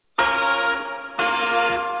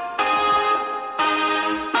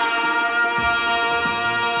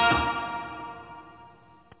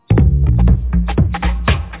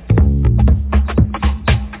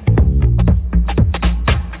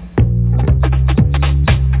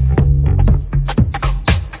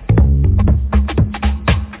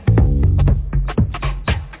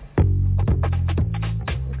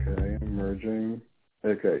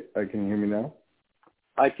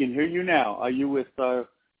I can hear you now. Are you with Sprint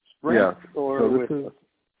Yeah. or So with?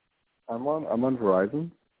 I'm on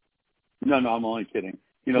Verizon. No, I'm only kidding.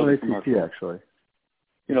 I'm on AT&T actually.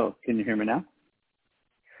 Can you hear me now?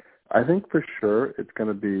 I think for sure it's going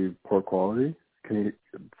to be poor quality. Can you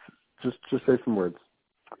just say some words?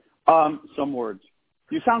 Some words.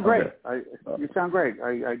 You sound great. Okay. You sound great.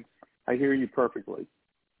 I hear you perfectly.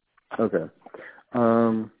 Okay.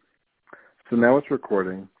 So now it's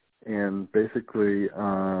recording, and basically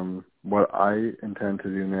what I intend to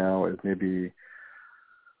do now is maybe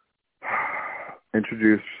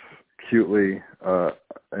introduce cutely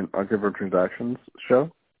an Unconfirmed Transactions show.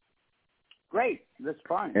 Great. That's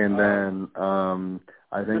fine. And then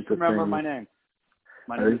I think just remember my name.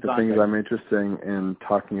 I think the things I'm interested in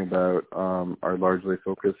talking about are largely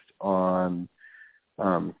focused on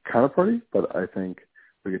counterparty, but I think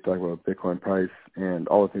we could talk about Bitcoin price and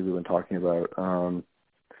all the things we've been talking about,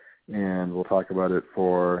 and we'll talk about it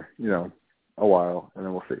for a while, and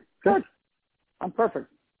then we'll see. Good. I'm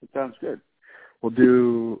perfect. It sounds good. We'll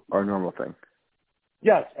do our normal thing.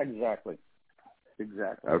 Yes, exactly.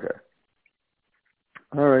 Okay.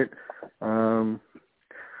 All right.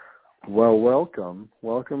 Well,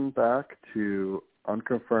 welcome back to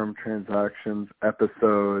Unconfirmed Transactions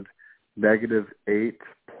episode -8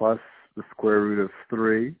 plus the square root of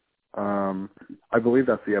 3. I believe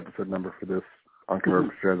that's the episode number for this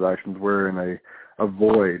Unconfirmed Transactions. We're in a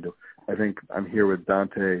void. I think I'm here with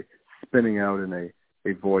Dante spinning out in a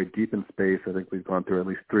void deep in space. I think we've gone through at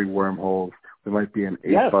least 3 wormholes. We might be in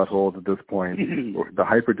 8 buttholes at this point. The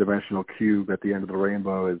hyperdimensional cube at the end of the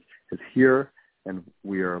rainbow is here, and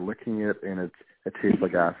we are licking it, and it tastes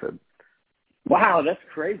like acid. Wow, that's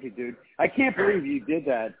crazy, dude. I can't believe you did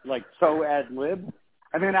that, so ad lib.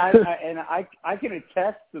 I mean, I can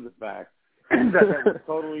attest to the fact that was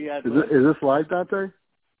totally ad lib. Is this live, Dante?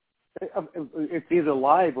 It's either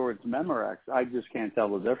live or it's Memorex. I just can't tell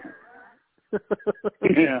the difference.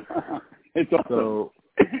 Yeah, it's awesome. So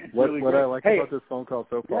what I like about this phone call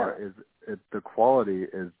so far is the quality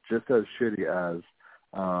is just as shitty as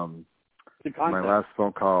my last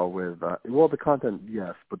phone call with the content,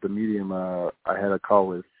 yes, but the medium. I had a call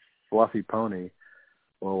with Fluffy Pony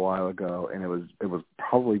a little while ago, and it was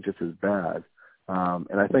probably just as bad.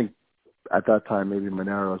 And I think at that time maybe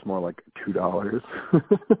Monero was more like $2.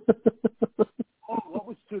 What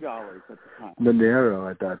was $2 at the time?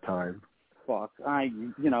 Monero at that time. Fuck, I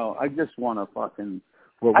just want to fucking.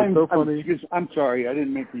 What was so funny? I'm sorry, I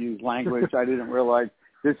didn't mean to use language. I didn't realize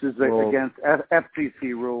this is against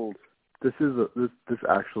FCC rules. This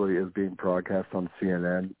actually is being broadcast on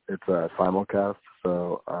CNN. It's a simulcast,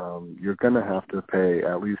 so you're going to have to pay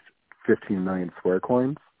at least 15 million square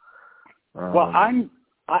coins. Well, I'm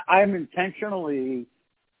intentionally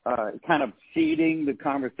kind of seeding the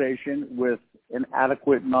conversation with an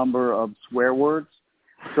adequate number of swear words,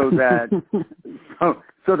 so that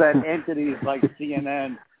so that entities like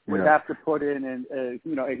CNN would have to put in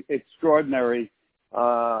an extraordinary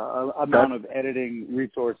amount of editing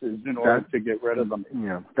resources in order to get rid of them.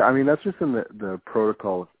 Yeah, I mean that's just in the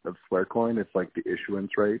protocol of Swearcoin. It's like the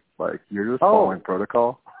issuance rate. Like you're just following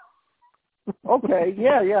protocol. Okay,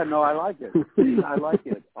 yeah, no, I like it. I like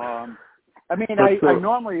it. I mean, I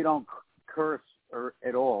normally don't curse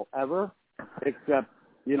at all ever, except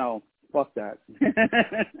fuck that.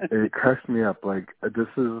 It cracks me up. Like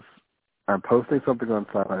I'm posting something on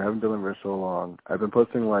Slack. I haven't done it for so long. I've been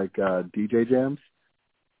posting DJ jams.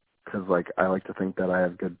 Because, I like to think that I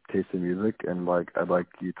have good taste in music, and, I'd like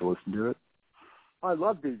you to listen to it. I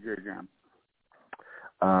love DJ Jam.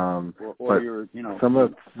 But some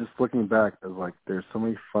of just looking back, there's so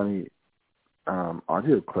many funny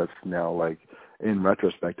audio clips now, in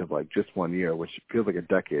retrospect of, just 1 year, which feels like a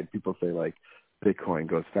decade. People say, Bitcoin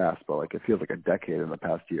goes fast, but, it feels like a decade in the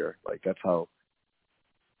past year. That's how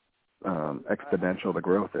exponential the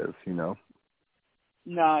growth is, No,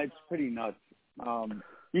 it's pretty nuts.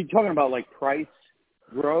 You talking about price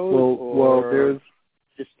growth, or there's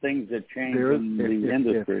just things that change in the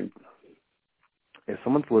industry? If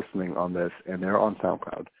someone's listening on this and they're on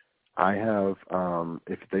SoundCloud, I have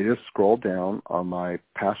if they just scroll down on my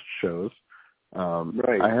past shows,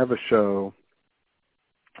 I have a show,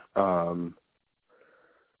 and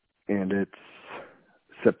it's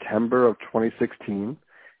September of 2016,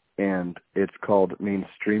 and it's called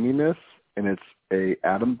Mainstreaminess, and it's a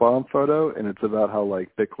atom bomb photo, and it's about how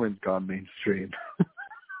Bitcoin's gone mainstream.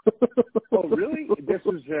 Oh, really? This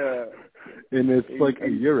was and it's a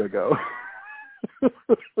year ago.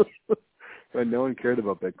 But no one cared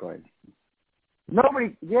about Bitcoin.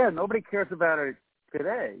 Nobody cares about it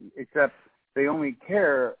today, except they only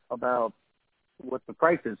care about what the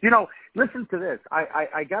price is. Listen to this.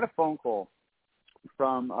 I got a phone call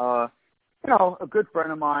from a good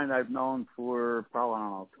friend of mine I've known for probably, I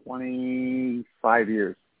don't know, 25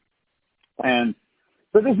 years. And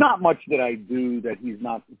so there's not much that I do that he's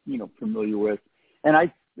not, familiar with. And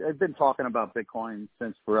I've been talking about Bitcoin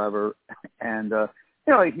since forever. And,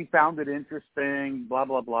 he found it interesting, blah,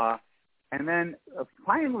 blah, blah. And then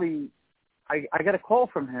finally, I got a call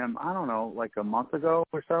from him, I don't know, like a month ago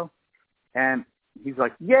or so. And he's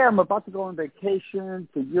like, yeah, I'm about to go on vacation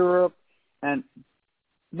to Europe. And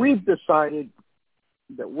we've decided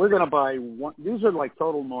that we're going to buy one. These are like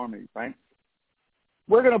total normies, right?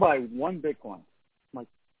 We're going to buy one Bitcoin. I'm like,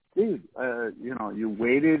 dude, you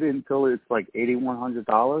waited until it's like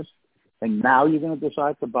 $8,100, and now you're going to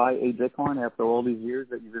decide to buy a Bitcoin after all these years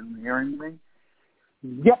that you've been hearing me?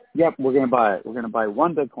 Yep, we're going to buy it. We're going to buy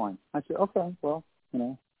one Bitcoin. I said, okay, well,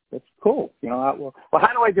 that's cool. Well,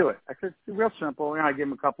 how do I do it? I said, it's real simple. I gave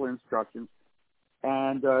him a couple of instructions,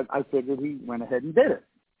 and I figured he went ahead and did it.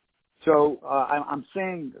 So I'm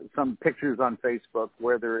seeing some pictures on Facebook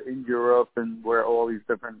where they're in Europe and where all these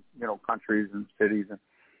different, countries and cities. And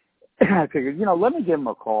I figured, let me give him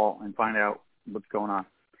a call and find out what's going on.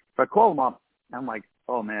 So I called him up. And I'm like,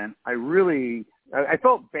 oh, man, I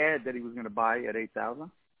felt bad that he was going to buy at $8,000.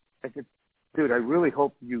 I said, dude, I really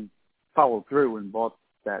hope you followed through and bought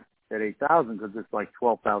that at $8,000 because it's like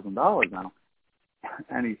 $12,000 now.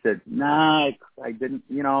 And he said, nah, I didn't,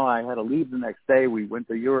 I had to leave the next day. We went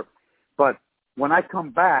to Europe. But when I come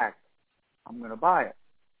back, I'm going to buy it.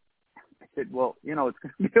 I said, well, it's going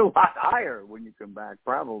to be a lot higher when you come back,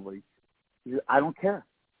 probably. He said, I don't care.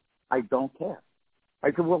 I don't care.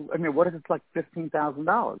 I said, well, what if it's like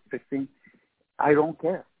 $15,000? I don't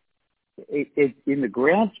care. It in the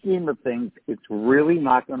grand scheme of things, it's really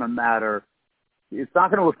not going to matter. It's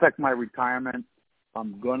not going to affect my retirement.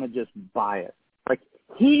 I'm going to just buy it. Like,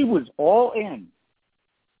 he was all in.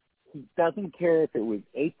 He doesn't care if it was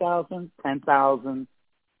 8,000, 10,000,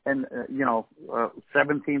 and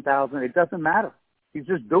 17,000. It doesn't matter. He's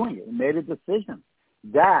just doing it. He made a decision.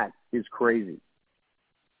 That is crazy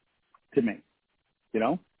to me.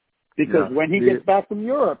 Because when he gets back from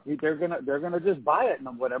Europe, they're gonna just buy it,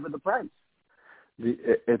 and whatever the price.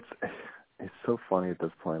 It's so funny at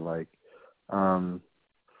this point. Like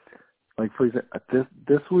for example,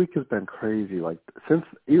 this week has been crazy. Like since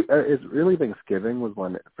it's really Thanksgiving was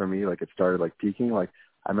when for me it started peaking. Like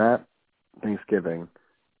I'm at Thanksgiving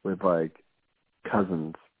with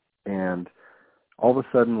cousins, and all of a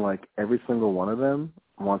sudden every single one of them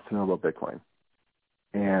wants to know about Bitcoin.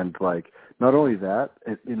 And not only that,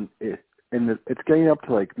 it's getting up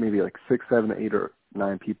to maybe 6, 7, 8, or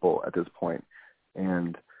 9 people at this point,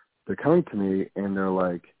 and they're coming to me and they're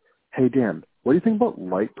like, "Hey Dan, what do you think about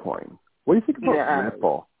Litecoin? What do you think about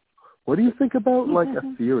Ripple? What do you think about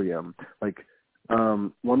Ethereum?"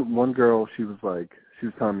 One girl, she was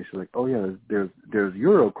telling me, she's like, "Oh yeah, there's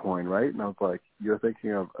Eurocoin, right?" And I was like, "You're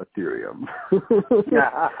thinking of Ethereum."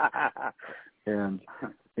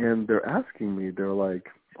 And they're asking me, they're like,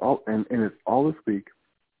 and it's all this week,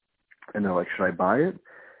 and they're like, should I buy it?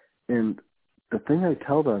 And the thing I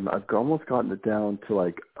tell them, I've almost gotten it down to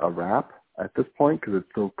a rap at this point because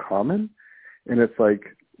it's so common. And it's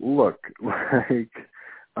look,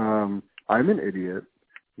 I'm an idiot,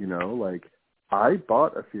 I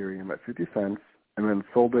bought Ethereum at 50 cents and then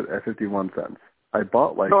sold it at 51 cents. I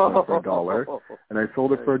bought Litecoin for $1 and I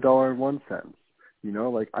sold it for $1.01.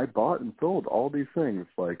 I bought and sold all these things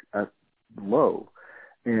at low,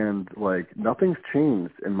 and nothing's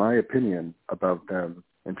changed in my opinion about them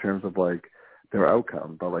in terms of their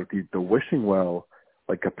outcome. But the wishing well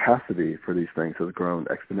capacity for these things has grown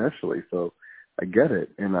exponentially. So I get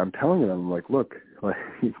it, and I'm telling them look, I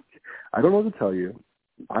don't know what to tell you.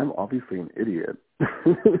 I'm obviously an idiot.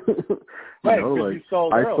 Right, you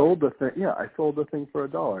sold I early. sold the thing. Yeah, I sold the thing for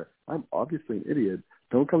 $1. I'm obviously an idiot.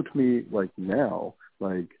 Don't come to me now.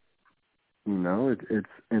 It's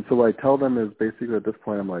and so what I tell them is basically at this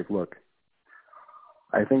point I'm like, look,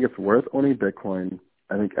 I think it's worth owning Bitcoin.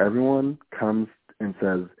 I think everyone comes and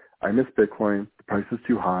says, I miss Bitcoin. The price is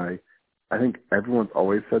too high. I think everyone's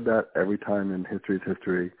always said that every time in history's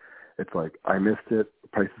history. It's I missed it. The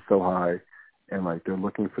price is so high, and they're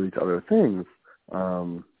looking for these other things.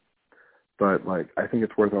 But I think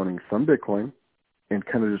it's worth owning some Bitcoin and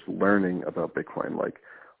kind of just learning about Bitcoin,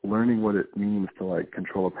 learning what it means to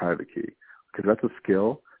control a private key, because that's a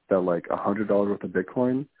skill that $100 worth of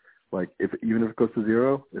Bitcoin, even if it goes to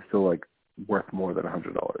zero, is still worth more than $100.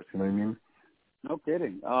 You know what I mean? No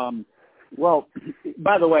kidding. Well,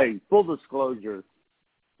 by the way, full disclosure,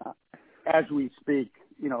 as we speak,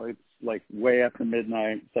 it's way after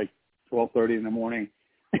midnight. It's 12:30 in the morning.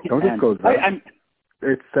 Don't disclose that.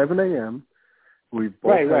 It's 7 a.m. We've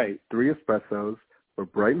both had 3 espressos. We're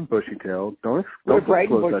bright and bushy-tailed. Don't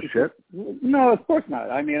disclose that shit. No, of course not.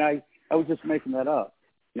 I mean, I was just making that up,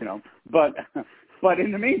 you know. But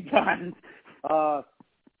in the meantime,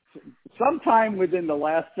 sometime within the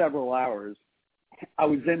last several hours, I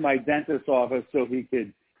was in my dentist's office so he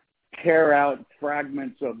could tear out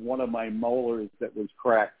fragments of one of my molars that was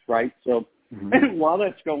cracked, right? So while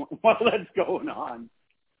that's going on,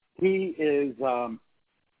 he is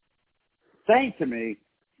saying to me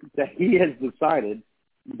that he has decided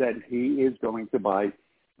that he is going to buy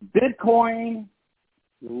Bitcoin,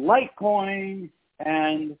 Litecoin,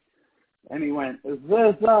 and he went, is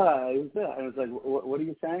this? I was like, what are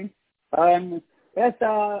you saying? I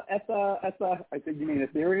said, you mean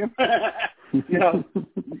Ethereum? You know,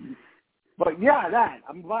 but yeah,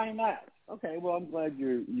 I'm buying that. Okay, well, I'm glad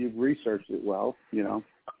you've researched it well, you know.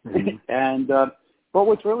 And but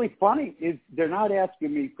what's really funny is they're not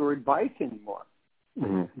asking me for advice anymore.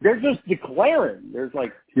 They're just declaring. There's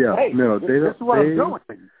like, hey, this is what I'm doing.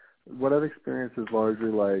 What I've experienced is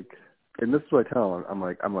largely like, and this is what I tell them. I'm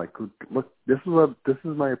like, look, this is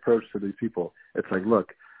my approach to these people. It's like,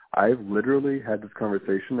 look, I've literally had this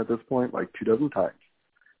conversation at this point like 24 times,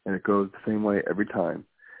 and it goes the same way every time.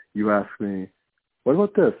 You ask me, what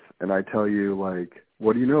about this? And I tell you, like,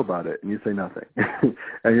 what do you know about it? And you say nothing.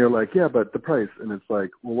 And you're like, yeah, but the price. And it's like,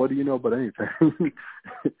 well, what do you know about anything?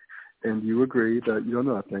 And you agree that you don't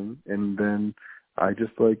know nothing. And then I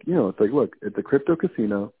just like, you know, it's like, look, it's a crypto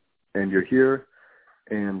casino, and you're here,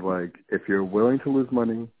 and like, if you're willing to lose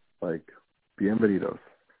money, like, bienvenidos.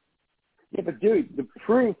 Yeah, but dude, the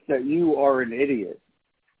proof that you are an idiot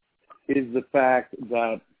is the fact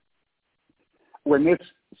that when this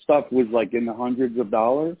stuff was like in the hundreds of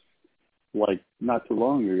dollars, like not too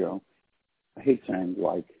long ago, I hate saying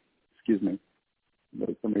like, excuse me,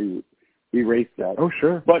 but somebody erase that. Oh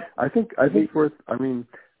sure, but I think worth. I mean,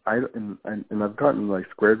 and I've gotten like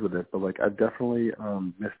squared with it, but like I've definitely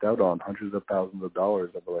missed out on hundreds of thousands of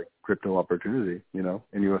dollars of like crypto opportunity, you know,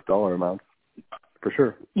 in U.S. dollar amounts, for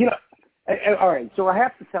sure. You know, all right. So I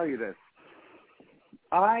have to tell you this.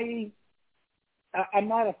 I'm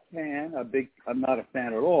not a fan. I'm not a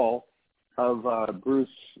fan at all of Bruce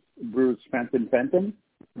Fenton.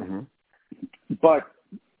 But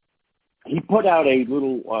he put out a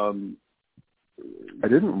little. I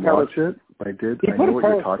didn't watch it. I did. I know what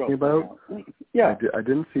you're talking about. Yeah. I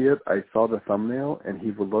didn't see it. I saw the thumbnail, and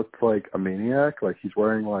he looked like a maniac. Like he's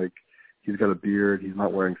wearing he's got a beard. He's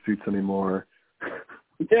not wearing suits anymore.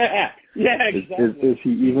 Yeah, exactly. Is he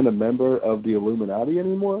even a member of the Illuminati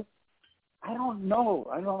anymore? I don't know.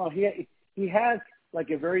 He has like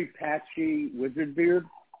a very patchy wizard beard.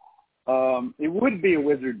 It would be a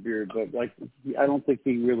wizard beard, but like I don't think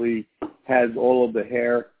he really has all of the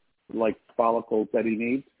hair like follicles that he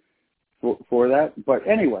needs for that. But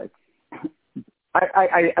anyway,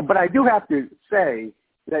 I do have to say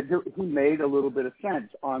that he made a little bit of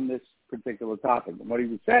sense on this particular topic. And what he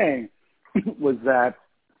was saying was that,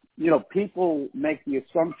 you know, people make the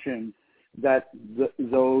assumption that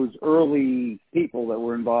those early people that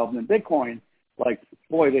were involved in Bitcoin, like,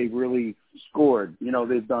 boy, they really scored. You know,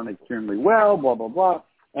 they've done extremely well, blah, blah, blah.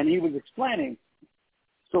 And he was explaining,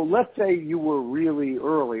 so let's say you were really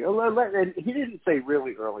early. And he didn't say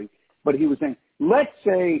really early, but he was saying, let's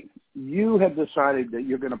say you have decided that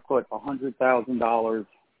you're going to put $100,000,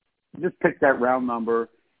 just pick that round number,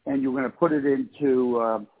 and you're going to put it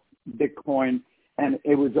into Bitcoin, and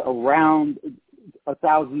it was around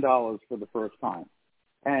 $1,000 for the first time.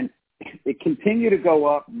 And it continued to go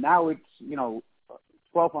up. Now it's, you know,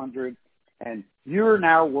 $1,200, and you're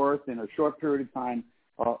now worth, in a short period of time,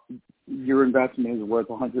 your investment is worth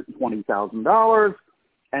 $120,000.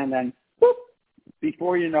 And then, boop,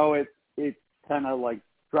 before you know it, it kind of like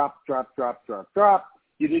drop.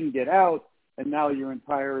 You didn't get out, and now your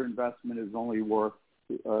entire investment is only worth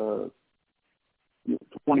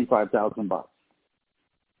 $25,000.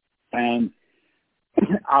 And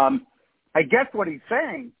I guess what he's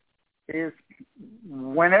saying is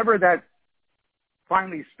whenever that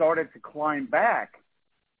finally started to climb back,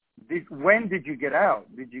 when did you get out?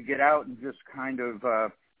 Did you get out and just kind of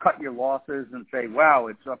cut your losses and say, wow,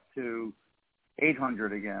 it's up to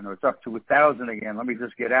 800 again, or it's up to 1,000 again, let me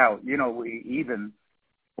just get out, you know, even?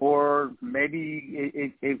 Or maybe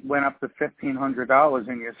it went up to $1,500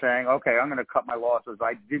 and you're saying, okay, I'm going to cut my losses.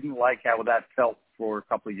 I didn't like how that felt for a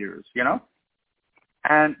couple of years, you know?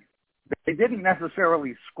 And they didn't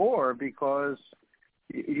necessarily score because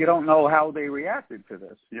you don't know how they reacted to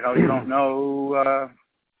this. You know, you don't know.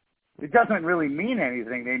 It doesn't really mean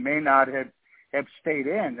anything. They may not have. have stayed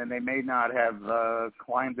in, and they may not have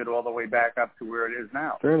climbed it all the way back up to where it is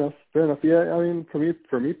now. Fair enough. Yeah, I mean,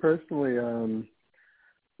 for me personally,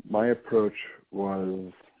 my approach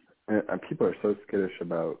was, and people are so skittish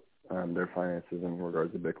about their finances in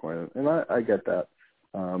regards to Bitcoin, and I get that.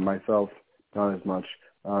 Myself, not as much.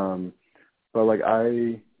 But like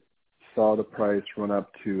I saw the price run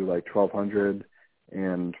up to like 1,200,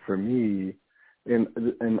 and for me, and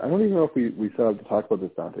I don't even know if we set up to talk about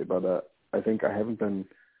this, Dante, but I think I haven't been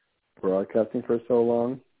broadcasting for so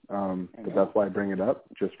long, but that's why I bring it up,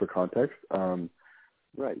 just for context.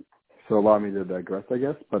 Right. So allow me to digress, I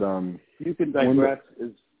guess. But you can digress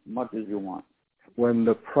as much as you want. When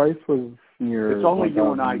the price was near, it's only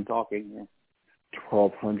you and I talking here.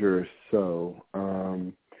 1,200 or so.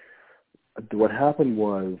 What happened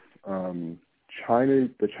was the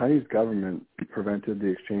Chinese government prevented the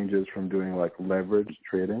exchanges from doing like leverage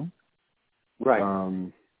trading. Right.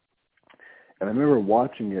 And I remember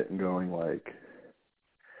watching it and going like,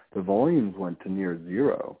 the volumes went to near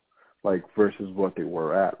zero, like versus what they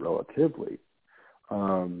were at relatively.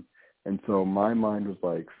 And so my mind was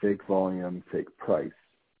like fake volume, fake price.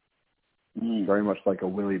 Very much like a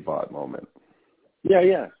Willy bot moment.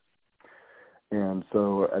 Yeah. And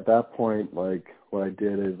so at that point, like what I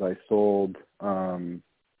did is I sold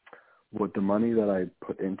with the money that I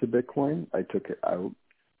put into Bitcoin, I took it out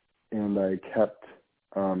and I kept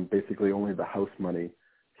basically only the house money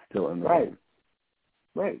still in the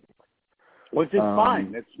Right. Which is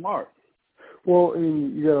fine. It's smart. Well, I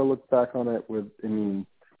mean, you got to look back on it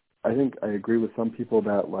I think I agree with some people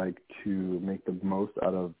that like to make the most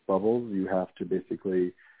out of bubbles, you have to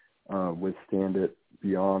basically withstand it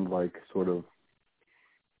beyond like sort of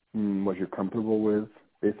what you're comfortable with,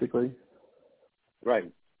 basically.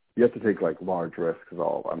 Right. You have to take like large risks is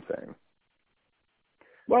all I'm saying.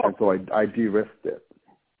 Well, and so I de-risked it.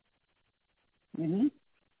 Mm-hmm.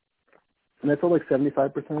 And I felt like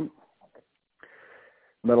 75%.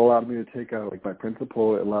 That allowed me to take out like my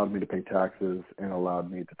principal, it allowed me to pay taxes, and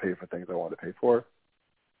allowed me to pay for things I wanted to pay for.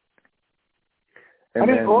 And I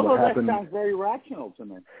mean, all of that sounds very rational to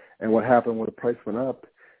me. And what happened when the price went up,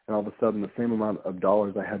 and all of a sudden the same amount of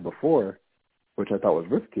dollars I had before, which I thought was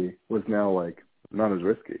risky, was now like not as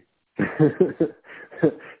risky.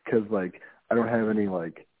 Because like I don't have any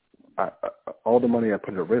like all the money I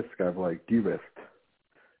put at risk, I've like de-risked.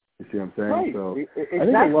 You see what I'm saying? Right. So exactly. I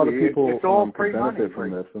think a lot of people could benefit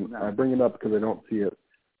from money. this, and I bring it up because I don't see it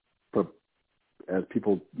as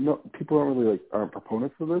people aren't really like aren't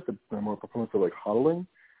proponents of this. They're more proponents of like hodling.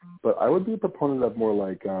 But I would be a proponent of more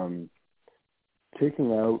like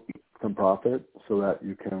taking out some profit so that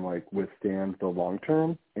you can like withstand the long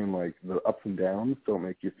term, and like the ups and downs don't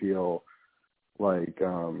make you feel like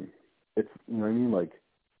it's, you know what I mean, like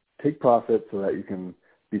take profit so that you can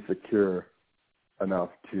be secure enough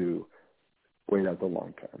to wait out the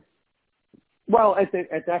long term. Well, at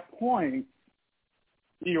that point,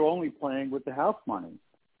 you're only playing with the house money.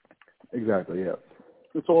 Exactly. Yes.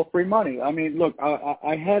 It's all free money. I mean, look,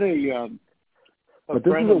 I had a but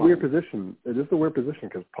this is a weird position. It is a weird position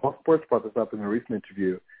because Paul Sports brought this up in a recent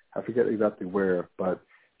interview. I forget exactly where, but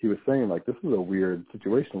he was saying like this is a weird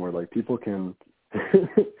situation where like people can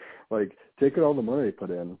like take all the money they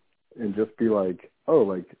put in and just be like, oh,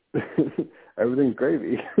 like everything's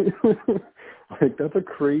gravy. Like that's a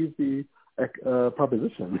crazy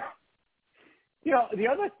proposition. You know, the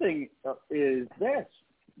other thing is this: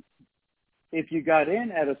 if you got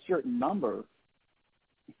in at a certain number,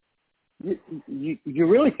 you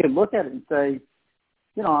really can look at it and say,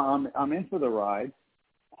 you know, I'm in for the ride,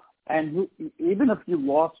 and even if you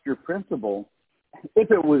lost your principal, if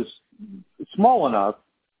it was small enough,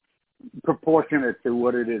 proportionate to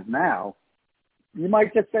what it is now, you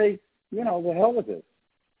might just say, you know, the hell with it.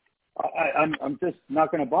 I'm just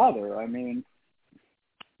not going to bother. I mean,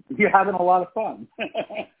 you're having a lot of fun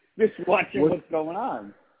just watching what's going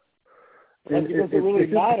on. It doesn't really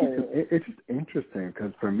matter. It's just interesting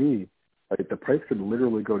because for me, like the price could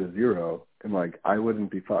literally go to zero and like I wouldn't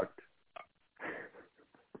be fucked.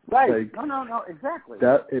 Right. Like, no, exactly.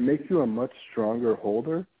 That it makes you a much stronger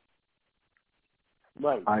holder.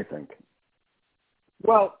 Right. I think.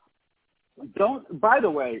 Well, by the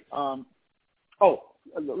way,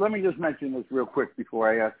 let me just mention this real quick before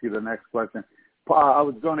I ask you the next question. I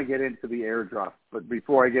was going to get into the airdrop, but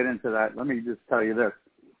before I get into that, let me just tell you this.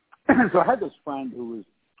 So I had this friend who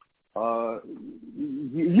was,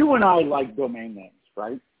 you and I like domain names,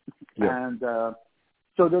 right? Yeah. And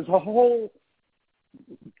so there's a whole.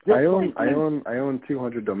 I own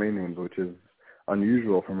 200 domain names, which is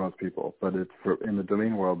unusual for most people, but it's in the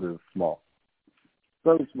domain world is small.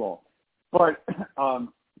 Very small, but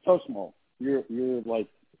so small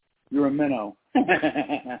you're a minnow.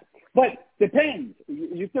 But depends.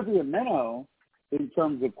 You could be a minnow in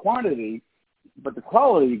terms of quantity, but the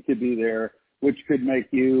quality could be there, which could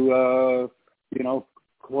make you,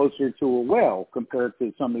 closer to a whale compared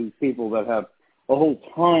to some of these people that have a whole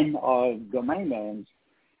ton of domain names,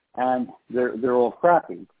 and they're all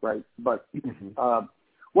crappy, right? But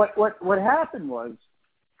what happened was,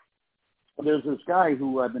 there's this guy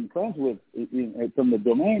who I've been friends with from the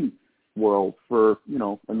domain world for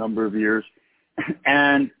a number of years,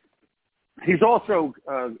 and he's also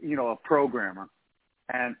a programmer.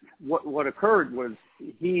 And what occurred was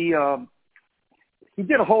he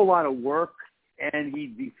did a whole lot of work, and he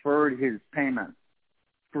deferred his payment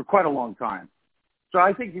for quite a long time. So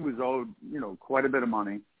I think he was owed quite a bit of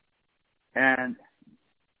money, and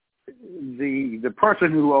the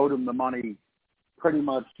person who owed him the money pretty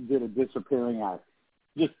much did a disappearing act,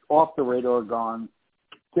 just off the radar, gone.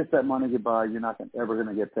 Kiss that money goodbye. You're not ever going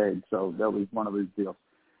to get paid. So that was one of his deals.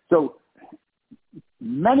 So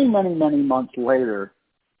many, many, many months later,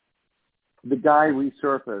 the guy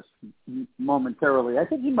resurfaced momentarily. I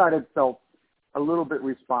think he might have felt a little bit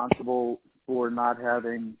responsible for not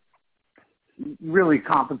having really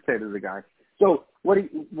compensated the guy. So what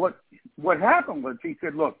happened was, he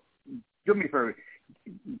said, "Look, do me a favor.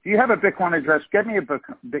 Do you have a Bitcoin address? Get me a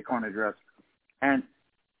Bitcoin address." And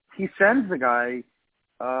he sends the guy.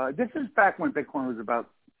 This is back when Bitcoin was about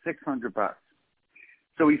 $600.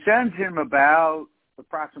 So he sends him about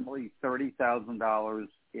approximately $30,000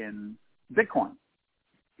 in Bitcoin.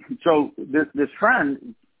 So this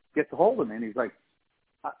friend gets a hold of me, and he's like,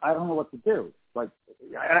 I don't know what to do. Like,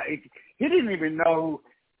 he didn't even know,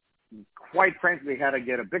 quite frankly, how to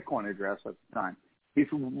get a Bitcoin address at the time. He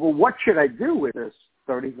said, "Well, what should I do with this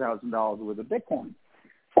 $30,000 worth of Bitcoin?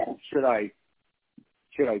 Should I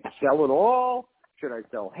sell it all? Should I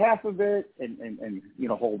sell half of it and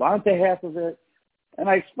hold on to half of it?" And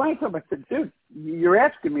I explained to him, I said, "Dude, you're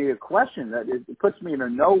asking me a question that it puts me in a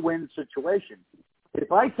no-win situation.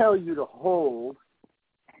 If I tell you to hold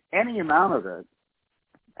any amount of it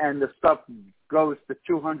and the stuff goes to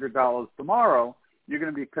 $200 tomorrow, you're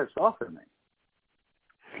going to be pissed off at me."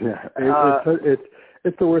 Yeah,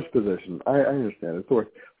 it's the worst position. I understand. It's the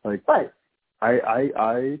worst. Like, right.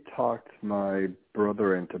 I talked my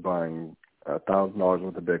brother into buying $1,000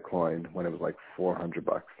 worth of Bitcoin when it was like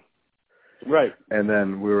 $400. Right. And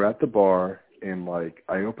then we were at the bar, and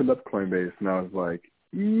I opened up Coinbase, and I was like,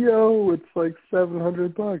 "Yo, it's like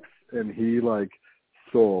 $700," and he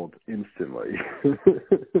sold instantly.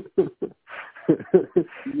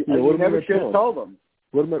 You never should have told him.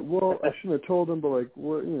 Well, I shouldn't have told him, but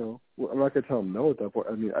I'm not gonna tell him no at that point.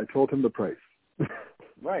 I mean, I told him the price.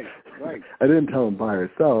 Right. I didn't tell him buy or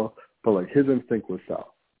sell, but his instinct was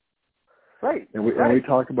sell. Right. And we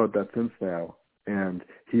talk about that since now, and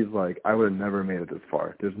he's like, "I would have never made it this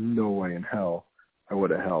far. There's no way in hell I would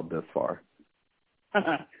have held this far."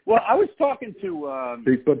 Well, I was talking to.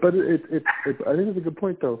 But it's I think it's a good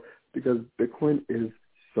point though, because Bitcoin is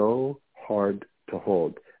so hard to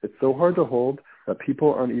hold. It's so hard to hold that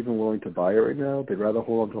people aren't even willing to buy it right now. They'd rather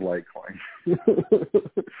hold on to Litecoin.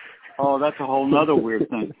 Oh, that's a whole nother weird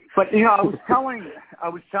thing. But I was telling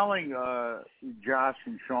Josh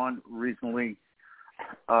and Sean recently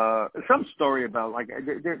some story about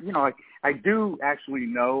I do actually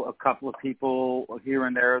know a couple of people here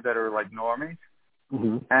and there that are like normies.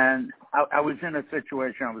 Mm-hmm. And I was in a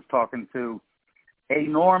situation, I was talking to a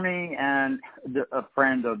normie and a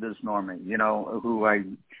friend of this normie, who I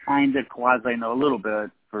kind of quasi know a little bit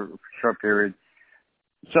for a short period.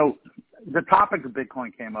 So the topic of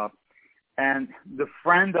Bitcoin came up, and the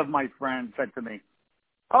friend of my friend said to me,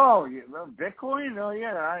 "Oh, Bitcoin? Oh,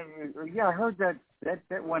 yeah, I heard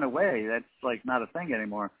that went away. That's not a thing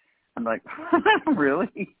anymore." I'm like,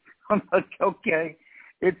 "Really?" I'm like, "Okay."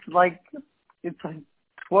 It's like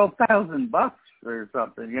 $12,000 or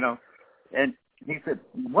something, And he said,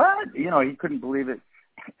 "What?" He couldn't believe it,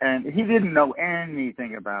 and he didn't know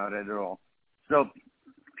anything about it at all. So a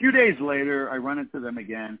few days later, I run into them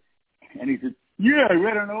again, and he said, "Yeah, I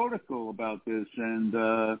read an article about this," and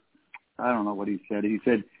I don't know what he said. He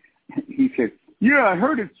said, "Yeah, I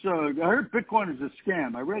heard Bitcoin is a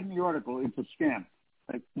scam. I read in the article it's a scam."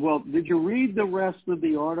 Like, well, did you read the rest of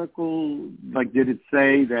the article? Did it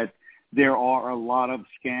say that there are a lot of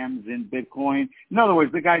scams in Bitcoin? In other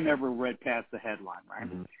words, the guy never read past the headline, right?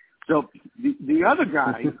 Mm-hmm. So the other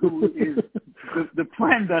guy, who is the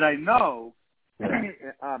friend that I know,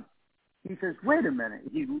 he says, "Wait a minute."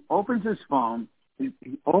 He opens his phone, he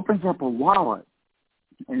opens up a wallet,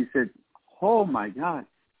 and he said, "Oh, my God."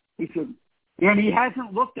 He said, and he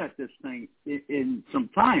hasn't looked at this thing in some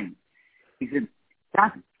time. He said,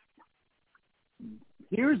 "Don,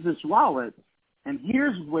 here's this wallet, and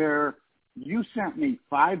here's where you sent me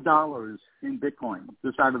 $5 in Bitcoin,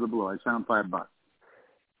 just out of the blue. I sent him $5.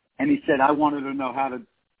 And he said, I wanted to know how to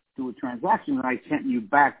do a transaction, and I sent you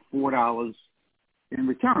back $4 in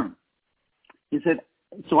return." He said,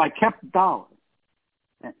 so I kept the dollar,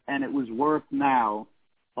 and it was worth now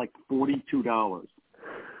like $42.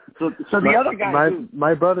 So the other guy,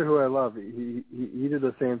 my brother, who I love, he did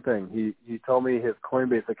the same thing. He told me his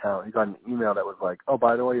Coinbase account. He got an email that was like, "Oh,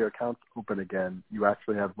 by the way, your account's open again. You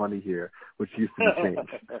actually have money here, which used to be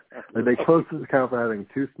changed." Like they closed his account for having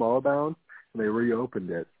too small a balance, and they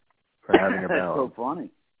reopened it for having a balance. That's so funny.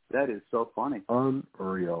 That is so funny.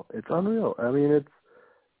 Unreal. It's unreal. I mean,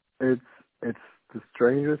 it's the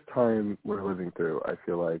strangest time we're living through. I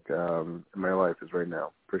feel like in my life is right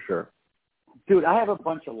now, for sure. Dude, I have a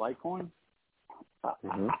bunch of Litecoin.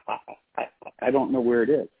 Mm-hmm. I don't know where it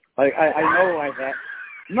is. I know I had.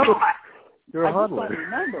 No, You're a I just hodler. don't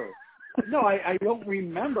remember. No, I don't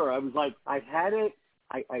remember. I was like, I had it.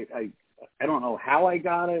 I don't know how I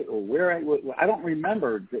got it or where I don't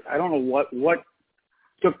remember. I don't know what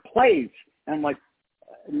took place. And like,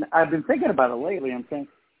 I've been thinking about it lately. I'm saying,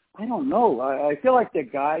 I don't know. I feel like the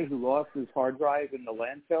guy who lost his hard drive in the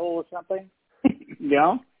landfill or something. You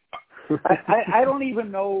know? I don't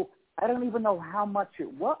even know. I don't even know how much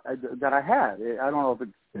it was that I had. I don't know if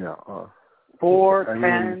it's 4,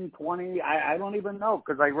 10, 20. I don't even know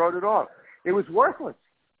because I wrote it off. It was worthless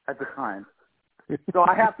at the time. So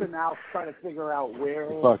I have to now try to figure out where.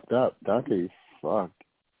 Fucked up, Donkey. Fucked.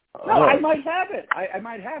 No, I might have it. I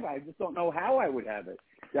might have it. I just don't know how I would have it.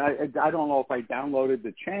 I don't know if I downloaded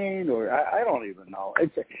the chain or I don't even know.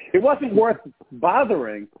 It wasn't worth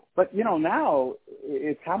bothering, but you know now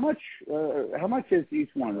it's how much is each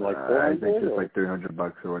one, like $400? I think it's like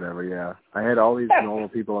 $300 or whatever. Yeah, I had all these normal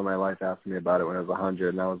people in my life asking me about it when I was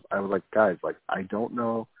 100, and I was like, guys, like I don't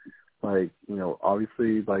know, like you know,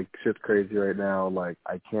 obviously like shit's crazy right now. Like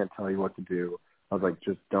I can't tell you what to do. I was like,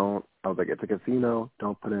 just don't. I was like, it's a casino.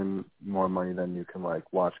 Don't put in more money than you can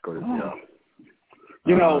like watch go to zero.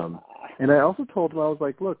 You know, and I also told him, I was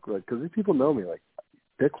like, look, because these people know me, like,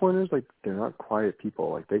 Bitcoiners, like, they're not quiet people.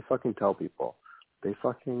 Like, they fucking tell people. They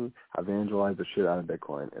fucking evangelize the shit out of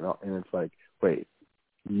Bitcoin. And it's like, wait,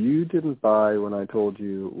 you didn't buy when I told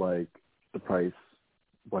you, like, the price,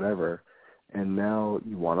 whatever, and now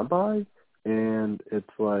you want to buy? And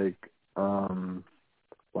it's like,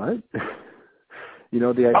 what? You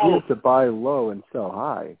know, the idea is to buy low and sell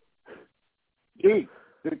high. Dude.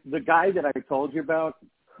 The guy that I told you about.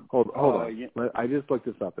 Hold on. Yeah. I just looked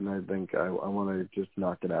this up, and I think I want to just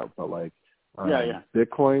knock it out. But like,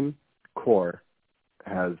 Bitcoin Core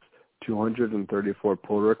has 234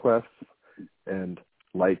 pull requests, and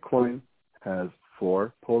Litecoin has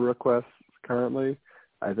 4 pull requests currently.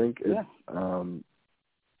 I think it's.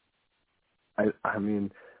 I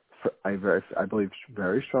mean, I believe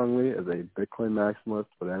very strongly as a Bitcoin maximalist,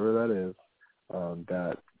 whatever that is,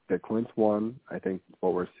 that Bitcoin's one. I think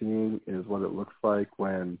what we're seeing is what it looks like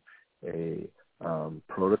when a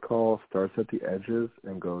protocol starts at the edges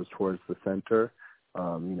and goes towards the center.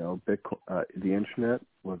 You know, Bitcoin, the internet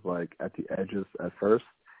was like at the edges at first,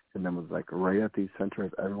 and then was like right at the center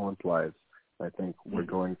of everyone's lives. I think we're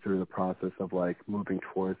going through the process of like moving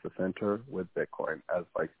towards the center with Bitcoin as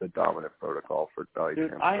like the dominant protocol for value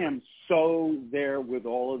transfer. I am so there with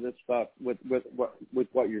all of this stuff with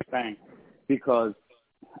what you're saying, because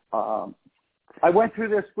I went through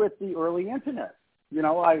this with the early internet. You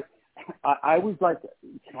know, I was like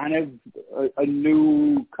kind of a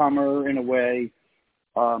newcomer in a way.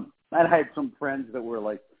 I had some friends that were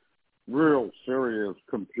like real serious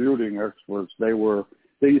computing experts. They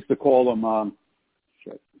used to call them, I'm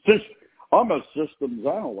a systems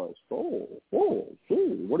analyst. Oh,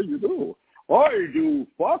 what do you do? I do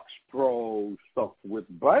Fox Pro stuff with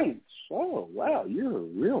banks. Oh, wow, you're a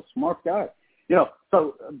real smart guy. You know,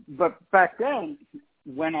 so, but back then,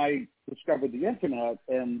 when I discovered the internet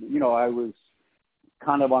and, you know, I was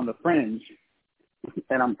kind of on the fringe,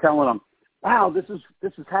 and I'm telling them, wow, this is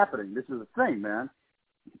happening. This is a thing, man.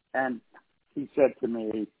 And he said to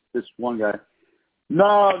me, this one guy,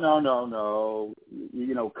 no.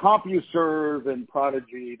 You know, CompuServe and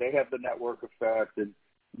Prodigy, they have the network effect, and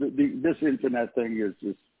this internet thing is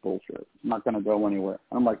just bullshit. It's not going to go anywhere.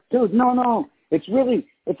 I'm like, dude, no. It's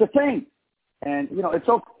a thing. And, you know, it's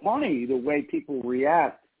so funny the way people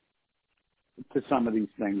react to some of these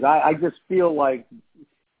things. I just feel like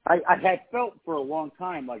I had felt for a long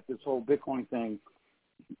time like this whole Bitcoin thing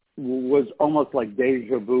was almost like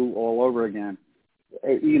deja vu all over again,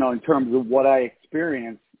 you know, in terms of what I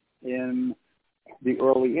experienced in the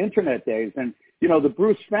early internet days. And, the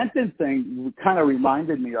Bruce Fenton thing kind of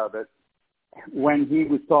reminded me of it when he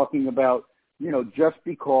was talking about, just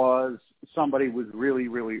because somebody was really,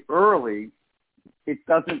 really early, it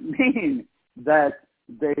doesn't mean that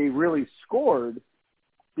they really scored,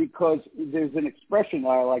 because there's an expression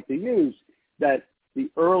I like to use that the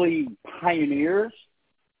early pioneers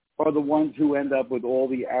are the ones who end up with all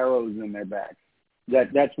the arrows in their back.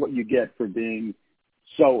 That's what you get for being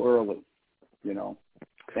so early,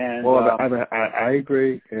 And I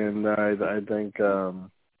agree, and I think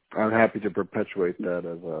I'm happy to perpetuate that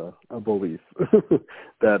as a belief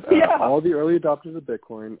that all the early adopters of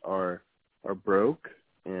Bitcoin are broke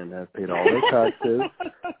and have paid all their taxes,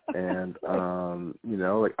 and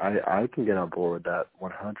I can get on board with that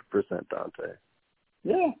 100%, Dante.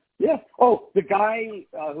 Yeah. Oh, the guy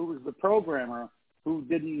who was the programmer who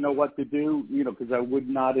didn't know what to do, because I would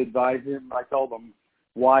not advise him. I told him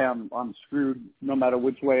why I'm screwed no matter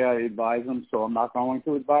which way I advise him, so I'm not going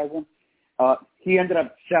to advise him. He ended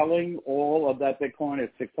up selling all of that Bitcoin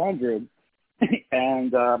at 600,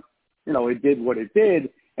 and it did what it did.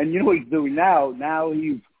 And what he's doing now? Now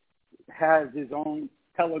he has his own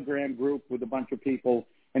Telegram group with a bunch of people,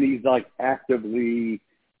 and he's like actively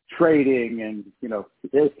trading, and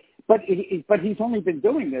but he's only been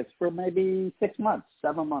doing this for maybe 6 months,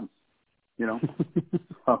 7 months, and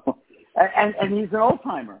he's an old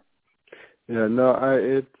timer. Yeah,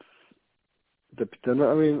 no,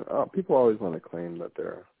 people always want to claim that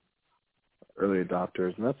they're early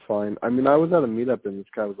adopters, and that's fine. I mean, I was at a meetup, and this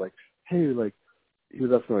guy was like, "Hey, like," he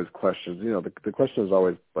was asking all these questions. The question is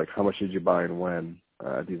always like, "How much did you buy and when?"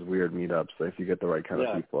 At these weird meetups, if you get the right kind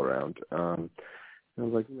of people around. I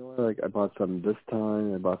was like, I bought some this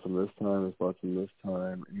time, I bought some this time, I bought some this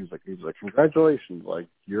time. And he was like, congratulations, like,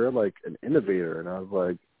 you're like an innovator. And I was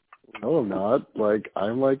like, no, I'm not. Like,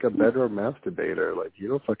 I'm like a better masturbator. Like, you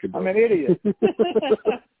don't fucking know. I'm an idiot.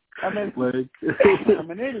 I'm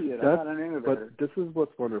an idiot. I'm not an innovator. But this is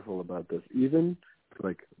what's wonderful about this. Even,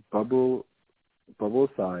 like, bubble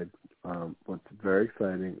aside, what's very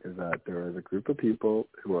exciting is that there is a group of people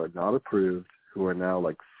who are not approved, who are now,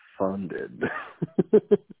 like, funded.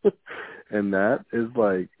 And that is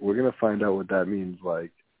like, we're going to find out what that means,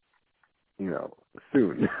 like,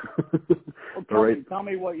 soon. Well, tell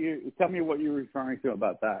me what you're referring to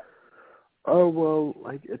about that. Oh, well,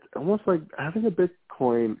 like, it's almost like having a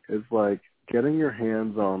Bitcoin is like getting your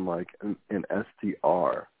hands on like an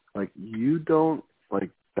SDR. Like, you don't,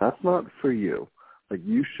 like, that's not for you. Like,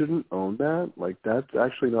 you shouldn't own that. Like, that's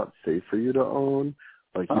actually not safe for you to own.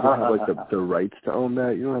 Like, you don't have, like, the rights to own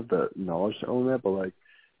that. You don't have the knowledge to own that. But, like,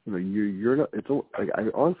 you're not, it's, like,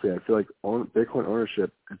 honestly, I feel like Bitcoin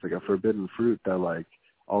ownership is, like, a forbidden fruit that, like,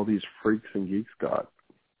 all these freaks and geeks got,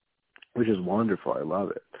 which is wonderful. I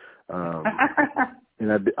love it.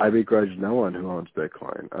 And I begrudge no one who owns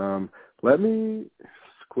Bitcoin. Let me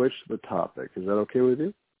switch the topic. Is that okay with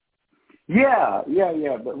you? Yeah.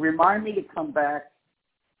 But remind me to come back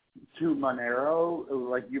to Monero,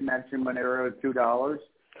 like you mentioned, Monero at $2.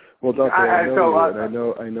 Well, Dante,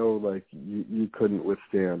 I know, like you couldn't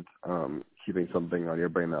withstand keeping something on your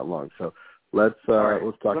brain that long. So let's talk.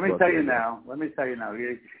 Let me tell you now.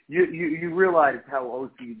 You realize how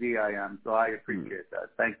OCD I am, so I appreciate that.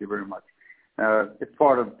 Thank you very much. It's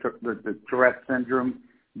part of the Tourette syndrome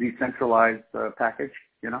decentralized package,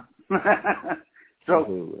 So.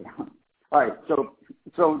 Absolutely. All right, so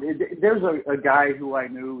there's a guy who I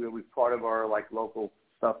knew that was part of our like local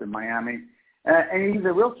stuff in Miami, and he's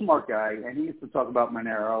a real smart guy, and he used to talk about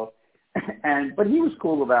Monero, but he was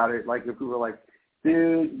cool about it. Like if we were like,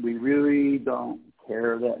 dude, we really don't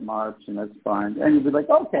care that much, and that's fine, and he'd be like,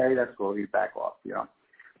 okay, that's cool, he'd back off,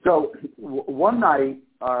 So one night,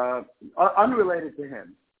 unrelated to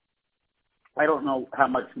him, I don't know how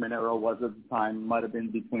much Monero was at the time, might have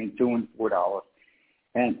been between $2 and $4.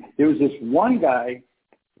 And there was this one guy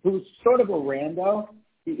who was sort of a rando.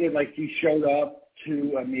 He showed up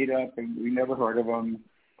to a meetup, and we never heard of him.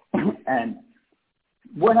 And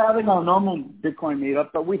we're having our normal Bitcoin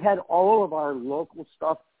meetup, but we had all of our local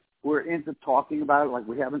stuff we're into talking about it. Like,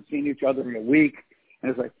 we haven't seen each other in a week. And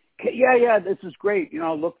it's like, yeah, this is great.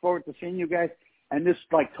 Look forward to seeing you guys. And this,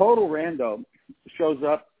 like, total rando shows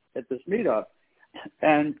up at this meetup.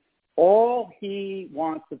 And all he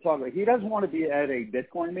wants to talk about, he doesn't want to be at a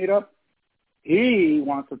Bitcoin meetup. He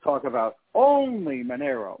wants to talk about only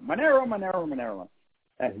Monero.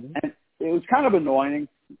 And it was kind of annoying.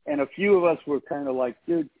 And a few of us were kind of like,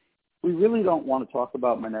 dude, we really don't want to talk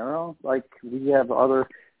about Monero. Like, we have other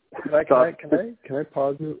stuff. Can I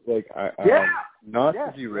pause you? Like, not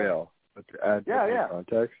to derail, but to add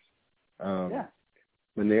context.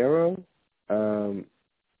 Monero,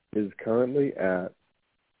 is currently at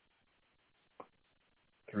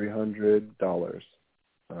 $300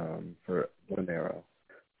 for Monero.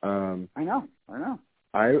 I know.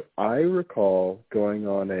 I recall going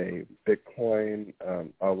on a Bitcoin,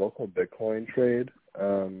 a local Bitcoin trade.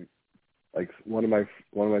 Like one of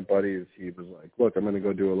my buddies, he was like, "Look, I'm going to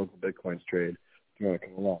go do a local Bitcoin trade. Do you want to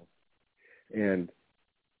come along?" And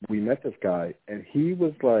we met this guy, and he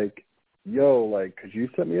was like, "Yo, like, could you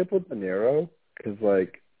set me up with Monero? Because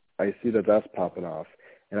like I see that that's popping off."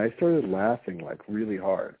 And I started laughing like really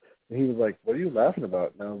hard. And he was like, "What are you laughing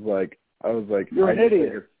about?" And I was like, "You're an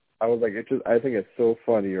idiot." I was like, I think it's so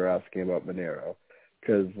funny you're asking about Monero,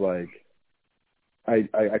 because like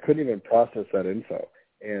I couldn't even process that info.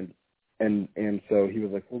 And so he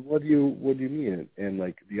was like, "Well, what do you mean?" And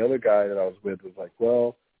like the other guy that I was with was like,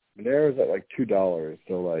 "Well, Monero's at like $2,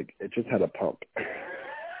 so like it just had a pump."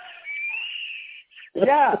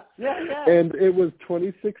 Yeah. And it was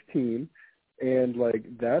 2016, and like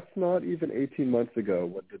that's not even 18 months ago.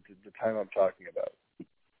 What the time I'm talking about?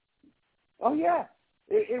 Oh yeah,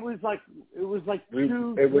 it was like $2-3. It was like,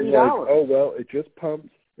 oh well, it just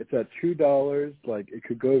pumped. It's at $2. Like it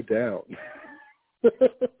could go down.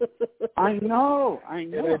 I know.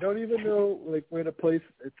 And I don't even know like where to place.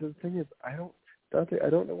 The thing is, I don't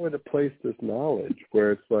know where to place this knowledge.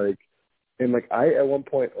 Where it's like, and like I at one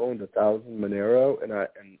point owned 1,000 Monero, and I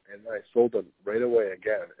sold them right away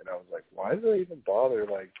again. And I was like, why did I even bother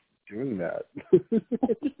like doing that?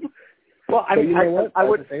 Well, I mean, you know what? I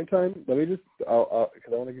would. At the same time, let me just,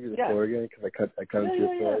 because I want to give you the story again, because I cut into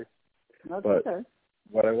your story. That's but okay.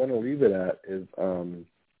 What I want to leave it at is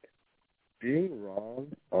being wrong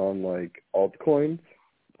on like altcoins,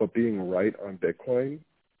 but being right on Bitcoin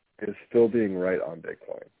is still being right on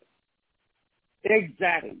Bitcoin.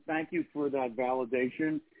 Exactly. Thank you for that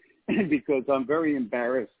validation, because I'm very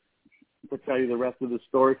embarrassed to tell you the rest of the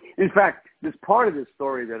story. In fact, there's part of the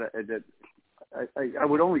story that I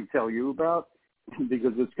would only tell you about,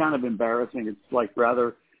 because it's kind of embarrassing. It's like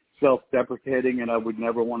rather self-deprecating, and I would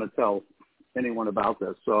never want to tell anyone about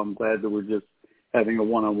this. So I'm glad that we're just having a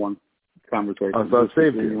one-on-one conversation. Oh, so I've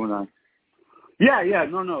saved you and I. Yeah.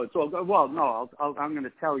 No, it's all good. Well, no, I'm going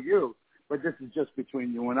to tell you, but this is just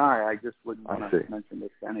between you and I. I just wouldn't want to mention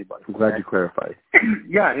this to anybody. I'm glad you clarified.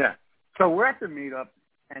 Yeah. So we're at the meetup,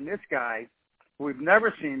 and this guy, who we've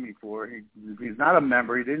never seen before, he's not a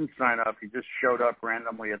member. He didn't sign up. He just showed up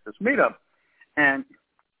randomly at this meetup, and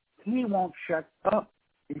he won't shut up.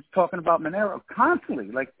 He's talking about Monero constantly,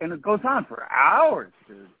 and it goes on for hours,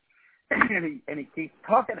 dude. And he keeps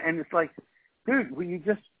talking, and it's like, dude, will you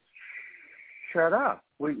just shut up?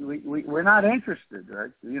 We're not interested,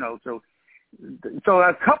 right? You know, so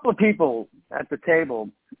a couple of people at the table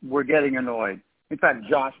were getting annoyed. In fact,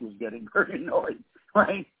 Josh was getting very annoyed,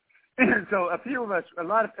 right? And so a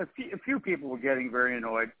few people were getting very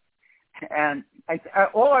annoyed, and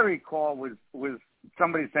all I recall was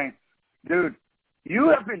somebody saying, "Dude, you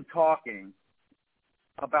have been talking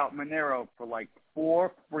about Monero for like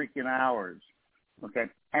 4 freaking hours, okay?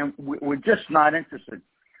 And we're just not interested."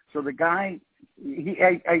 So the guy,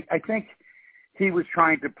 I think he was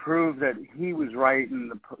trying to prove that he was right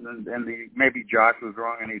and maybe Josh was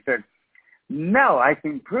wrong, and he said, "No, I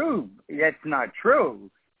can prove that's not true,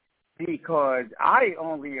 because I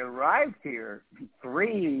only arrived here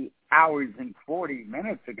 3 hours and 40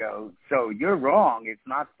 minutes ago, so you're wrong. It's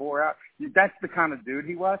not 4 hours." That's the kind of dude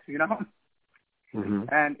he was, you know? Mm-hmm.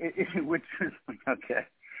 And which is, okay.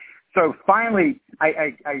 So finally,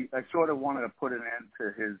 I sort of wanted to put an end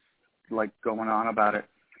to his, like, going on about it.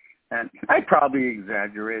 And I probably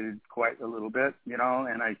exaggerated quite a little bit, you know,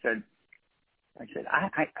 and I said,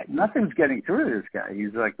 I nothing's getting through to this guy.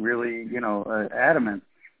 He's, like, really, you know, adamant.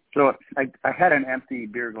 So I had an empty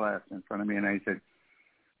beer glass in front of me, and I said,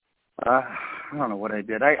 I don't know what I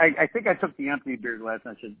did. I think I took the empty beer glass,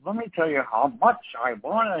 and I said, "Let me tell you how much I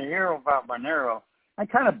want to hear about Monero." I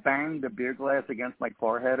kind of banged the beer glass against my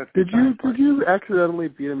forehead. Did you accidentally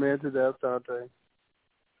beat a man to death, Dante?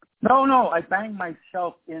 No, I banged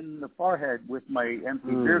myself in the forehead with my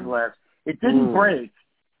empty beer glass. It didn't break,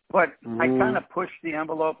 but I kind of pushed the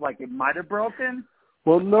envelope like it might have broken.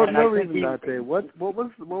 Well, no reason, Dante. What was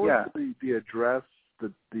the address,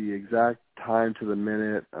 the exact time to the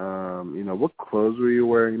minute? You know, what clothes were you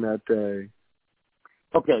wearing that day?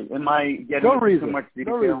 Okay, am I getting too much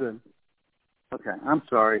detail? No reason. Okay, I'm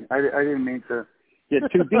sorry. I didn't mean to get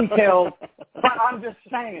too detailed. But I'm just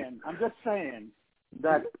saying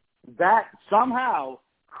that somehow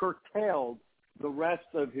curtailed the rest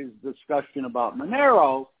of his discussion about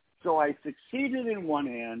Monero. So I succeeded in one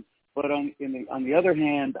hand, but on the other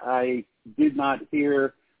hand, I did not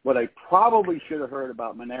hear what I probably should have heard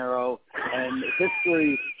about Monero, and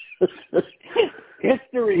history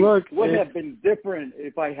would have been different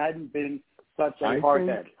if I hadn't been such a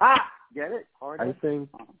hardhead. Get it? Hardhead?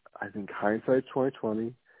 I think hindsight's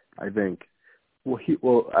 2020. I think let me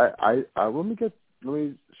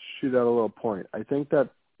shoot out a little point. I think that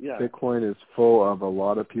Bitcoin is full of a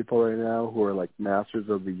lot of people right now who are like masters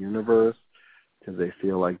of the universe because they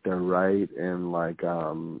feel like they're right, and like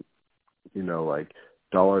like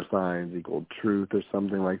dollar signs equal truth or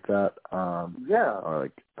something like that. Or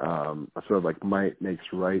like sort of like might makes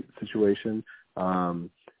right situation. And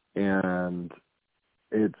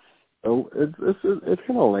it's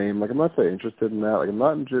kind of lame. Like, I'm not so interested in that. Like, I'm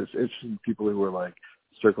not interested in people who are like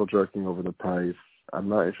circle jerking over the price. I'm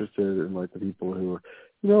not interested in like the people who are,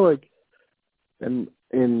 like, and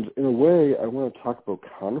in a way, I want to talk about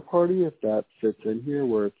Counterparty if that fits in here,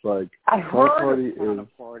 where it's like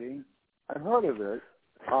Counterparty I've heard of it.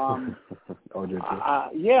 Oh, did you?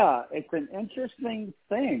 Yeah, it's an interesting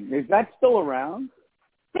thing. Is that still around?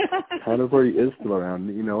 Counterparty is still around.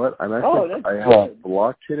 You know what? I have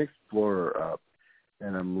Blockchain Explorer up,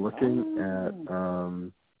 and I'm looking at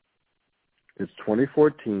it's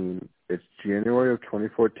 2014. It's January of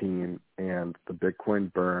 2014, and the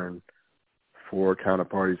Bitcoin burn for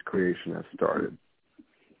Counterparty's creation has started.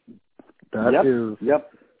 That is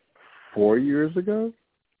 4 years ago.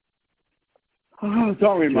 Oh,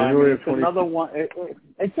 don't remind me. It's another one.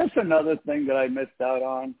 It's just another thing that I missed out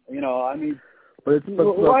on. But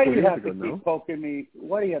why do you have to keep poking me?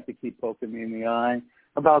 Why do you have to keep poking me in the eye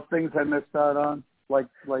about things I missed out on? Like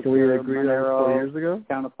Can we agree that was 4 years ago?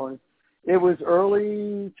 Counterpoint. It was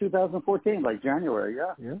early 2014, like January.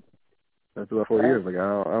 Yeah. Yeah. That's about 4 years. Like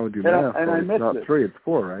I don't do math. And I missed it's not it. 3, it's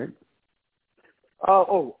 4, right?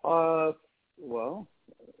 Well,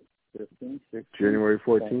 15, 16. January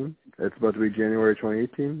 14. It's about to be January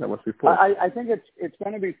 2018. That must be 4. I think it's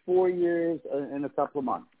going to be 4 years in a couple of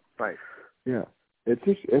months. Right. Yeah. It's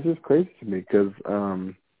just crazy to me because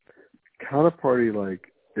Counterparty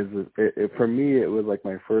for me it was like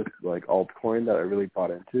my first like altcoin that I really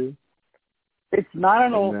bought into. It's not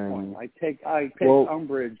an altcoin. I take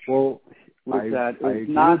umbrage with that. It's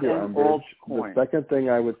not an altcoin. The second thing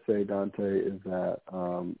I would say, Dante, is that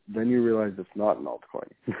then you realize it's not an altcoin.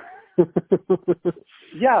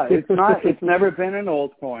 Yeah, it's not. It's never been an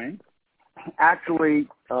altcoin. Actually,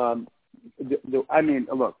 look,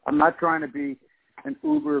 I'm not trying to be an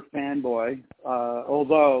Uber fanboy.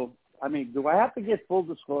 Although, do I have to get full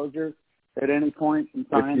disclosure at any point in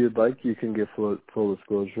time? If you'd like, you can get full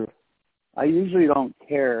disclosure. I usually don't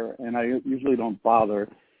care, and I usually don't bother.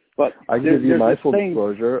 But I can give you my full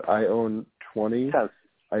disclosure. I own 20. Yes.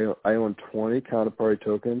 I own 20 Counterparty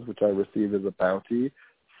tokens, which I received as a bounty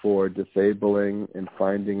for disabling and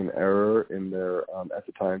finding an error in their at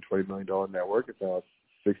the time $20 million network. It's now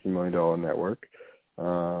a $60 million network.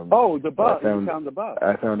 The bug. You found the bug.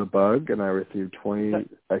 I found a bug, and I received 20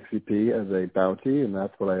 XCP as a bounty, and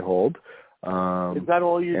that's what I hold. Is that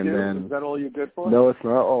all you do? Is that all you're good for? No, it's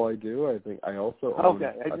not all I do. I think I also own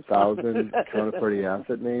 1,000 Counterparty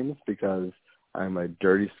asset names because I'm a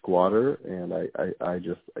dirty squatter, and I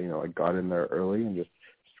just I got in there early and just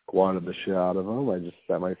squatted the shit out of them. I just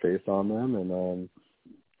set my face on them, and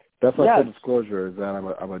that's my full disclosure is that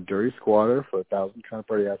I'm a dirty squatter for 1,000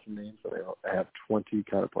 Counterparty asset names, and I have 20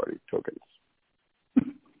 Counterparty tokens.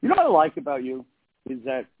 You know what I like about you is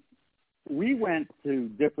that we went to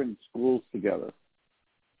different schools together.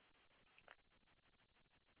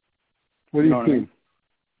 What do you mean?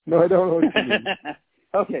 No, I don't know what you mean.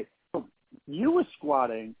 Okay. You were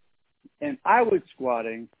squatting, and I was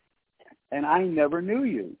squatting, and I never knew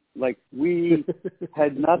you. Like, we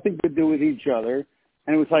had nothing to do with each other,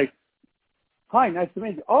 and it was like, hi, nice to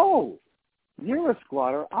meet you. Oh, you're a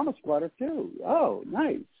squatter. I'm a squatter, too. Oh,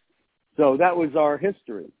 nice. So that was our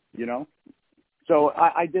history, So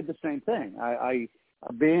I did the same thing. I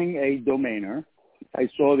being a domainer, I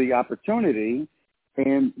saw the opportunity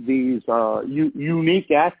in these unique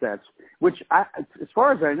assets, which, as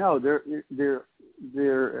far as I know, there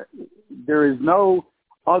is no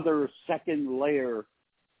other second layer,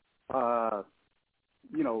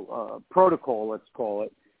 protocol, let's call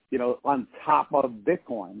it, on top of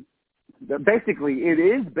Bitcoin. Basically, it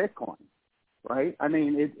is Bitcoin, right?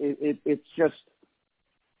 It's just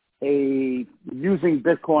using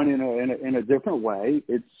Bitcoin in a different way.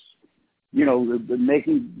 It's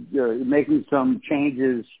making some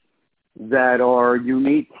changes that are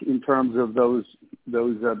unique in terms of those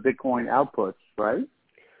Bitcoin outputs, right?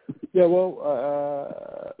 Yeah,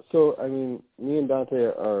 well, so me and Dante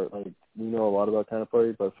are we know a lot about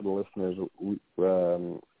Counterparty, but for the listeners,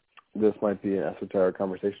 this might be an esoteric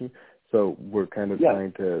conversation. So we're kind of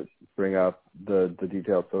trying to bring up the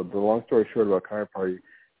details. So the long story short about Counterparty is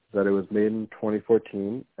that it was made in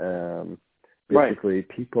 2014. Basically,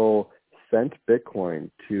 people sent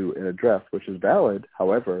Bitcoin to an address, which is valid.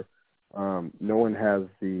 However, no one has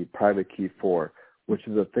the private key for, which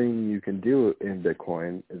is a thing you can do in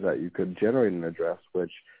Bitcoin, is that you could generate an address,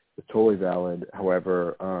 which is totally valid.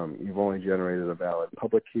 However, you've only generated a valid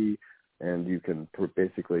public key, and you can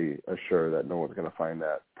basically assure that no one's going to find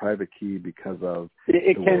that private key because of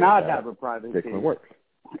it cannot have a private Bitcoin key. Works.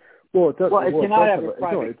 Well, it does. It cannot have a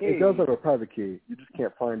private key. It does have a private key. You just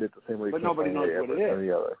can't find it the same way you but can nobody find knows what it is.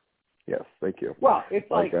 any other. Yes, thank you. Well, it's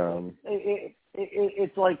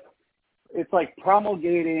it's like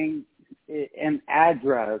promulgating an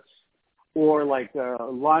address or like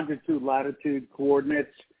longitude, latitude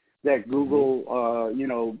coordinates that Google,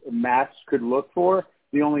 Maps could look for.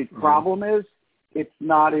 The only problem is it's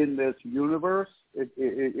not in this universe.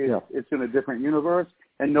 It's in a different universe,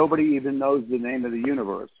 and nobody even knows the name of the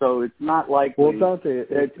universe. So it's not likely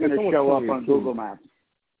it's going to show up on Google Maps.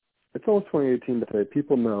 It's almost 2018 to say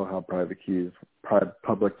people know how private keys,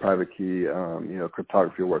 public private key,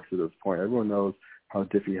 cryptography works at this point. Everyone knows how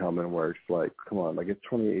Diffie-Hellman works. Like, come on, like it's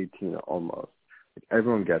 2018 almost. Like,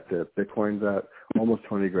 everyone gets it. Bitcoin's at almost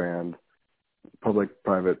 20 grand.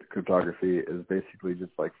 Public-private cryptography is basically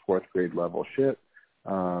just like fourth grade level shit.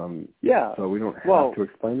 So we don't have to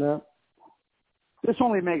explain that. This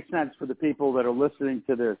only makes sense for the people that are listening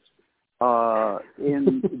to this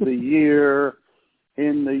in the year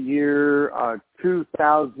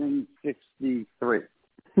 2063.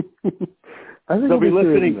 They'll be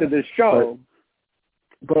listening to this show.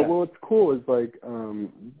 But what's cool is like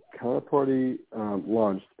Counterparty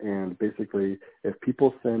launched, and basically if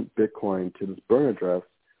people sent Bitcoin to this burn address,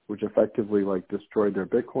 which effectively like destroyed their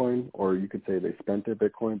Bitcoin, or you could say they spent their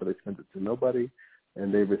Bitcoin, but they spent it to nobody,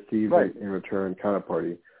 and they received it in return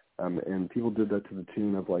Counterparty. And people did that to the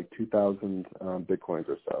tune of like 2,000 Bitcoins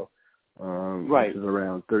or so, which is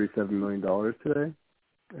around $37 million today,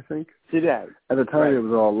 I think. Today. At the time, it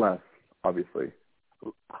was all less, obviously.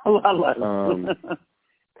 A lot less.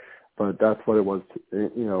 But that's what it was,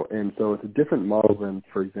 and so it's a different model than,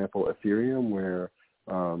 for example, Ethereum, where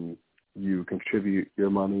you contribute your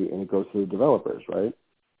money and it goes to the developers, right?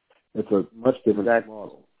 It's a much different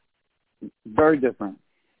model. Very different.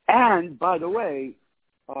 And, by the way,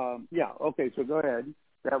 so go ahead.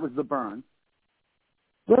 That was the burn.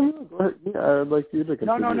 No, go ahead. Yeah, I'd like you to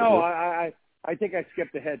continue. No. I think I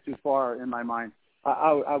skipped ahead too far in my mind.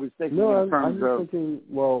 I was thinking in terms of... thinking,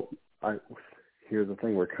 here's the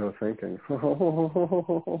thing, we're co-thinking.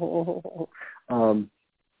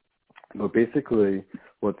 But basically,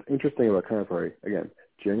 what's interesting about Counterparty, again,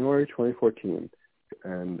 January 2014,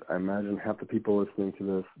 and I imagine half the people listening to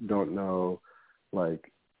this don't know,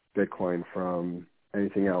 like, Bitcoin from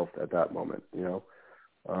anything else at that moment,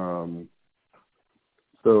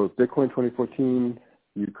 So Bitcoin 2014,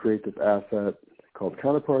 you create this asset called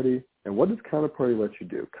Counterparty, and what does Counterparty let you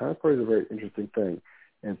do? Counterparty is a very interesting thing.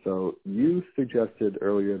 And so you suggested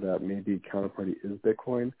earlier that maybe Counterparty is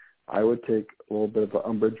Bitcoin. I would take a little bit of an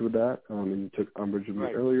umbrage with that, and you took umbrage with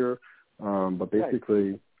me earlier. But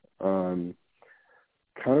basically,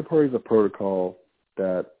 Counterparty is a protocol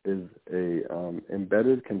that is a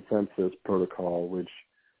embedded consensus protocol, which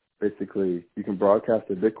basically you can broadcast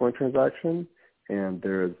a Bitcoin transaction, and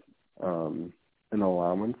there's an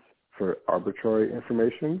allowance for arbitrary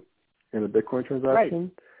information in a Bitcoin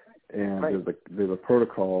transaction. And there's a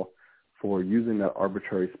protocol for using that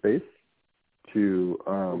arbitrary space to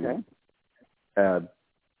add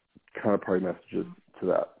Counterparty messages to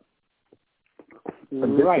that.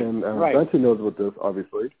 And Benson knows about this,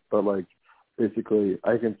 obviously, but like basically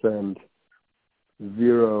I can send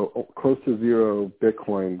close to zero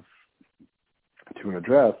Bitcoins to an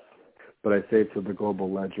address, but I say to the global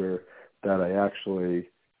ledger that I actually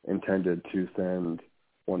intended to send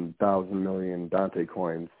 1,000 million Dante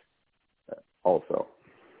coins also.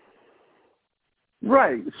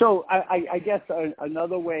 Right. So I guess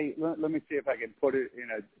another way, let me see if I can put it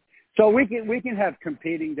in a, so we can have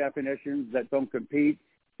competing definitions that don't compete.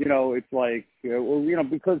 It's like,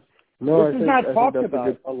 because this is not talked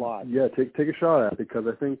about a lot. Yeah, take a shot at it, because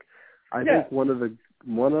I think one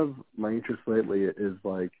of my interests lately is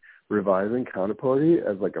like reviving Counterparty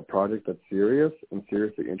as like a project that's serious and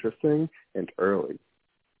seriously interesting and early.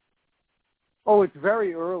 Oh, it's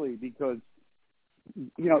very early because,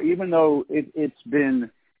 even though it's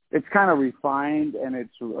kind of refined and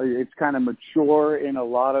it's kind of mature in a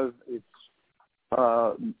lot of its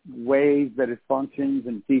ways that it functions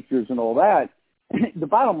and features and all that, the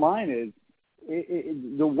bottom line is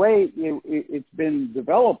the way it's been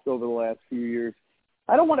developed over the last few years,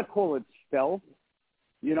 I don't want to call it stealth,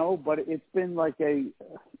 but it's been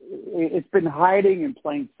it's been hiding in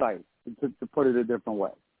plain sight, to put it a different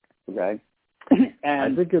way. Okay.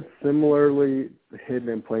 And I think it's similarly hidden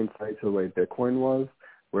in plain sight to the way Bitcoin was,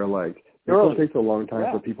 where Bitcoin takes a long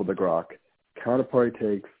time for people to grok. Counterparty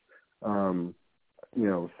takes, some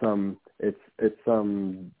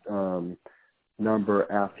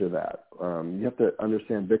number after that. You have to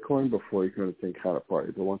understand Bitcoin before you can understand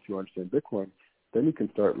Counterparty. But once you understand Bitcoin, then you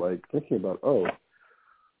can start thinking about,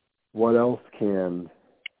 what else can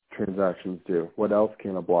transactions do? What else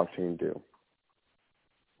can a blockchain do?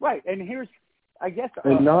 Right, and here's, I guess,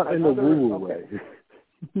 and not in a woo way.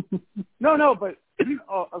 No, but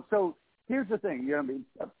so here's the thing.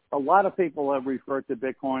 A lot of people have referred to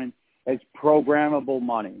Bitcoin as programmable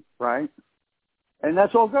money, right? And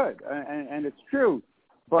that's all good, and it's true.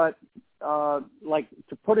 But to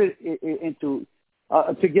put it into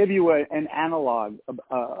to give you an analog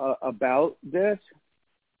about this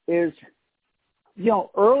is,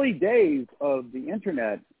 early days of the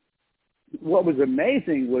internet. What was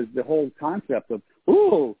amazing was the whole concept of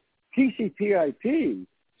TCP/IP,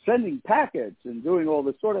 sending packets and doing all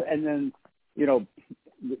this sort of, and then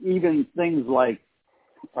even things like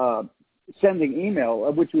sending email,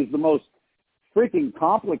 which was the most freaking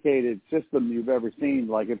complicated system you've ever seen.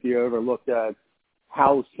 Like if you ever looked at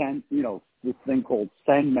how this thing called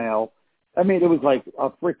SendMail. I mean, it was like a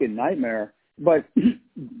freaking nightmare. But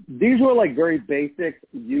these were very basic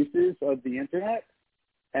uses of the internet,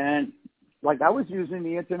 and I was using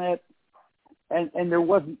the internet, and there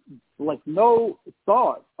wasn't no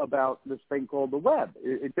thought about this thing called the web.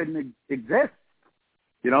 It didn't exist.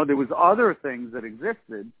 There was other things that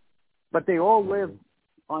existed, but they all lived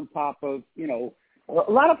on top of, a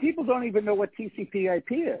lot of people don't even know what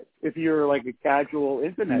TCP/IP is if you're a casual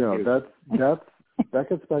internet user. No, that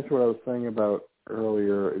gets back to what I was saying about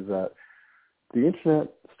earlier, is that the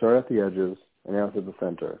internet started at the edges and now it's at the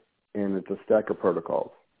center, and it's a stack of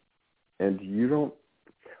protocols. And no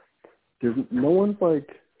one's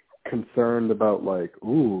concerned about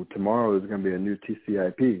tomorrow there's going to be a new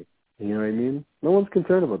TCP/IP. You know what I mean? No one's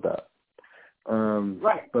concerned about that.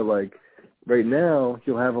 Right. But right now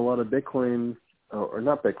you'll have a lot of Bitcoin, or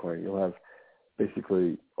not Bitcoin, you'll have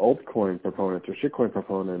basically altcoin proponents or shitcoin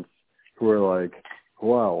proponents who are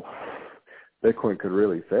wow, Bitcoin could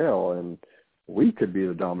really fail and we could be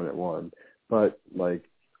the dominant one. But I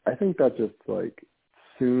think that's just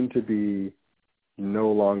soon to be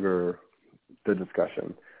no longer the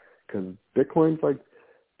discussion, because Bitcoin's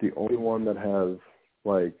the only one that has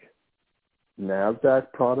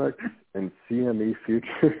NASDAQ products and CME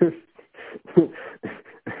futures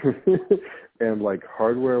and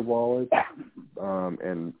hardware wallets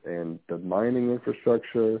and the mining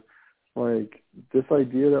infrastructure. This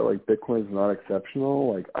idea that Bitcoin is not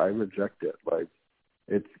exceptional, I reject it.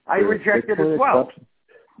 I reject it as well.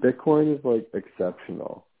 Bitcoin is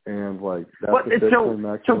exceptional, and that's a Bitcoin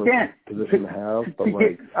maximum position to have. But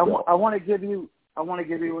I want to give you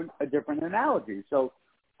a different analogy. So,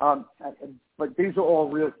 but these are all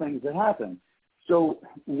real things that happen. So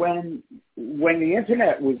when the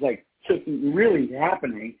internet was really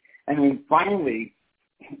happening, and then finally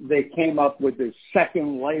they came up with this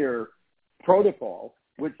second layer protocol,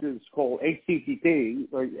 which is called HTTP,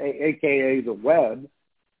 or AKA the web.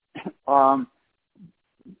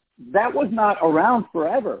 That was not around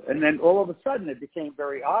forever, and then all of a sudden it became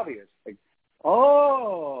very obvious. I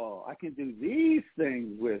can do these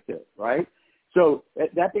things with it, right? So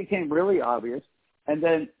that became really obvious, and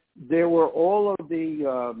then there were all of these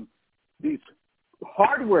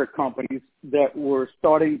hardware companies that were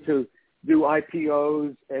starting to do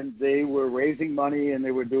IPOs, and they were raising money and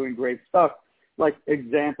they were doing great stuff.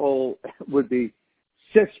 Example would be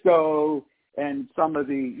Cisco and some of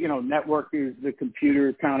the, networkers, the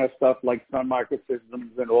computer kind of stuff like Sun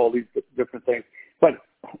Microsystems and all these different things. But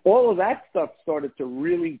all of that stuff started to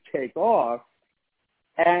really take off.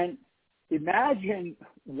 And imagine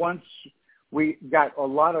once we got a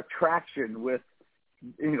lot of traction with,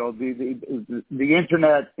 the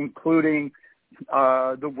internet, including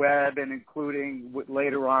the web, and including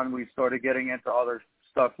later on we started getting into other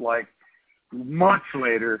stuff much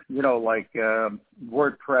later,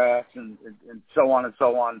 WordPress and so on and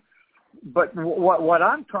so on. But what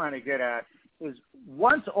I'm trying to get at is,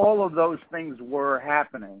 once all of those things were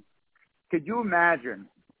happening, could you imagine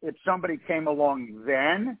if somebody came along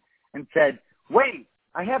then and said, wait,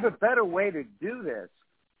 I have a better way to do this.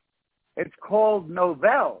 It's called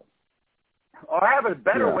Novell. Or I have a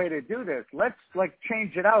better way to do this. Let's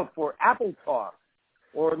change it out for Apple Talk.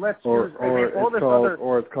 Or let's or use all it's this called other.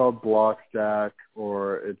 or it's called Blockstack,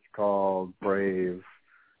 or it's called Brave.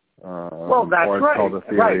 Well, that's or it's right. called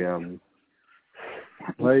Ethereum.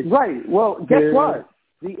 Right. Right. Well, guess what?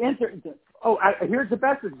 Here's the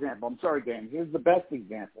best example. I'm sorry, Dan. Here's the best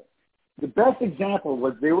example. The best example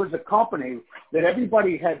was there was a company that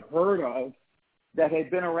everybody had heard of that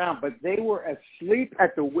had been around, but they were asleep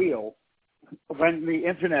at the wheel when the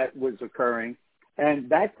internet was occurring, and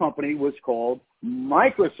that company was called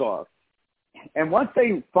Microsoft. And once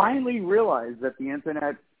they finally realized that the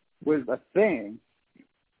internet was a thing,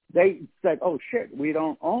 they said, "Oh shit, we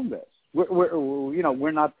don't own this.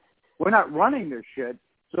 We're not running this shit."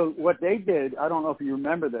 So what they did, I don't know if you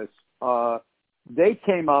remember this, they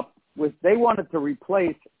came up with, they wanted to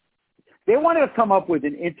come up with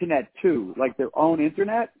an internet too, like their own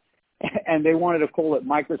internet, and they wanted to call it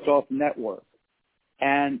Microsoft Network.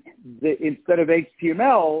 And instead of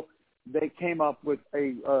HTML, they came up with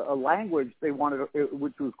a language they wanted,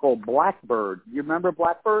 which was called Blackbird. You remember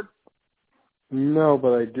Blackbird? No,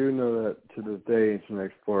 but I do know that to this day, Internet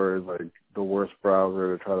Explorer is like the worst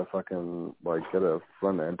browser to try to fucking like get a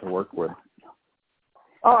front end to work with.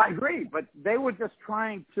 Oh, I agree, but they were just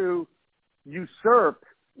trying to usurp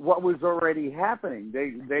what was already happening.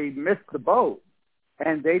 They missed the boat,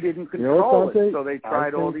 and they didn't control it, so they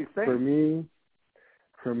tried all these things.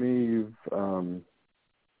 For me, you've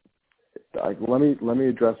let me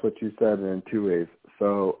address what you said in two ways.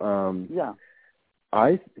 So yeah.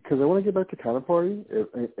 Because I want to get back to Counterparty,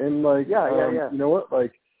 and like, you know what,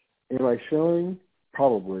 like, in my showing,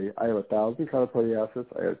 probably, I have 1,000 Counterparty assets,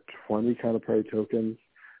 I have 20 Counterparty tokens,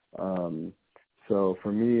 so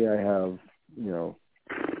for me, I have,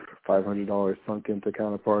 $500 sunk into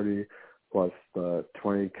Counterparty, plus the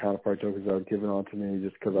 20 Counterparty tokens that were given on to me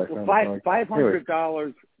just because I found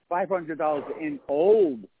 $500 in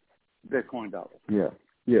old Bitcoin dollars. Yeah.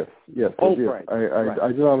 Yes. Old yes. price.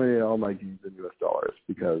 I denominated all my gains in U.S. dollars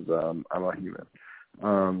because I'm a human.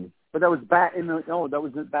 But that was back in the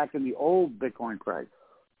back in the old Bitcoin price.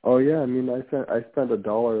 Oh yeah, I mean I spent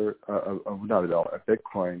 $1, not $1,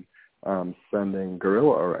 Bitcoin, sending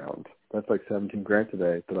Gorilla around. That's like $17,000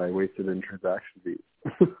 today that I wasted in transaction fees.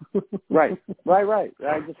 Right. I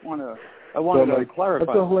wanted to clarify.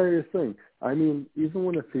 That's a hilarious thing. I mean, even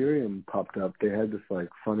when Ethereum popped up, they had this like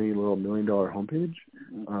funny little $1 million homepage,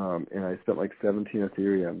 and I spent like 17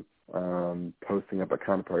 Ethereum posting up a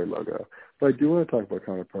Counterparty logo. But I do want to talk about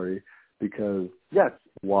Counterparty because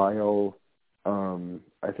while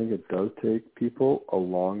I think it does take people a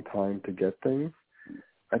long time to get things,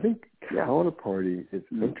 I think Counterparty is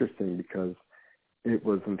interesting because it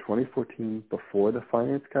was in 2014 before the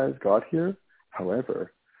finance guys got here.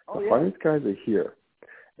 However, the finance guys are here,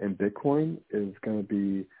 and Bitcoin is going to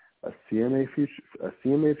be a CMA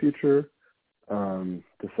future,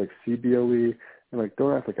 just like CBOE, and like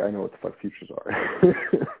don't act like I know what the fuck futures are,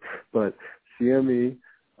 but CME,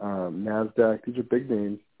 NASDAQ, these are big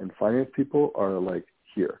names, and finance people are like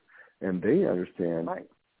here, and they understand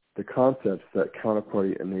the concepts that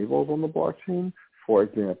Counterparty enables on the blockchain. For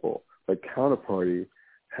example, like Counterparty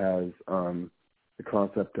has the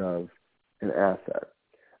concept of an asset.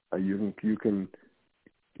 You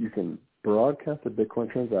can broadcast a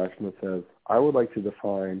Bitcoin transaction that says, I would like to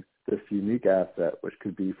define this unique asset, which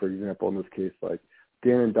could be, for example, in this case, like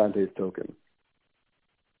Dan and Dante's token.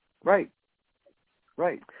 Right.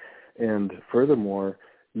 And furthermore,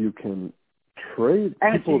 you can trade,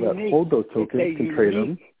 people that hold those tokens can trade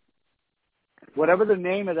them. Whatever the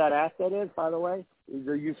name of that asset is, by the way,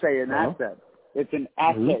 you say an asset. It's an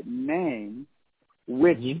asset name,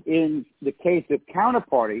 which in the case of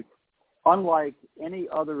Counterparty, unlike any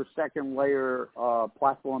other second layer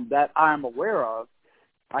platform that I'm aware of,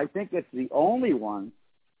 I think it's the only one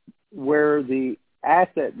where the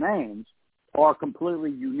asset names are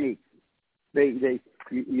completely unique.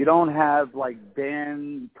 You don't have like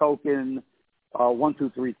Dan token 1, 2,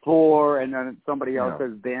 3, 4, and then somebody else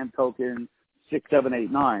says Dan token 6, 7,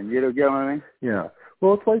 8, 9. You know what I mean? Yeah.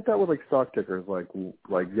 Well, it's like that with like stock tickers, like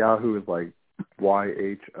Yahoo is like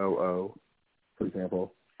YHOO, for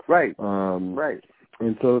example. Right.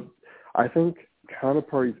 And so I think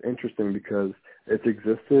Counterparty is interesting because it's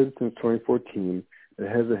existed since 2014. It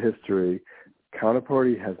has a history.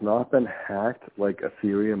 Counterparty has not been hacked like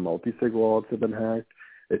Ethereum multi-sig wallets have been hacked.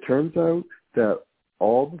 It turns out that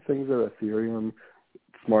all the things that Ethereum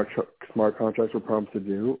smart contracts were promised to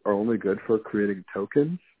do are only good for creating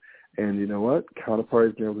tokens. And you know what? Counterparty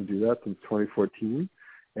has been able to do that since 2014.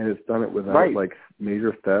 And it's done it without like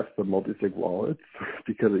major thefts of multi-sig wallets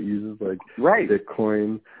because it uses like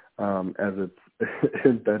Bitcoin as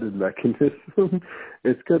embedded mechanism.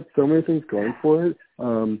 It's got so many things going for it.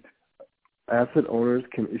 Asset owners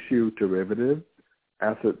can issue derivatives.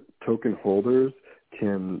 Asset token holders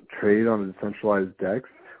can trade on a decentralized DEX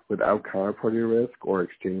without counterparty risk or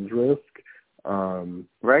exchange risk.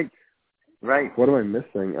 Right. What am I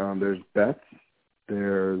missing? There's bets.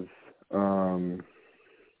 There's all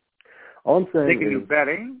I'm saying they can is do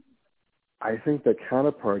betting. I think that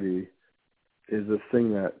counterparty is a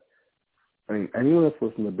thing that, I mean, anyone that's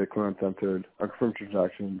listened to Bitcoin Uncensored, Unconfirmed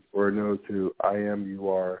Transactions, or knows who I am, you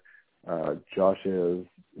are, Josh is,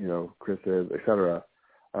 Chris is, etc.,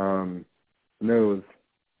 knows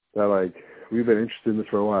that, like, we've been interested in this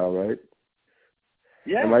for a while, right?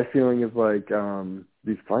 Yeah. And my feeling is, like,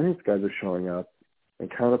 these finance guys are showing up, and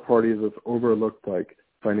counterparty is this overlooked, like,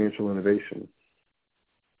 financial innovation.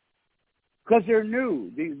 Because they're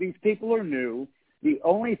new. These people are new. The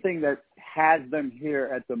only thing that has them here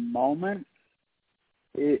at the moment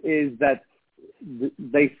is that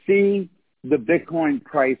they see the Bitcoin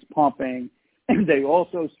price pumping, and they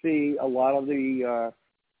also see a lot of the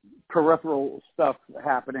peripheral stuff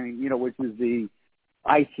happening, which is the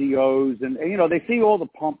ICOs, and they see all the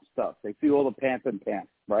pump stuff. They see all the pamp,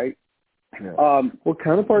 right? Yeah. Well,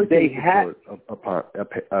 counterparty can support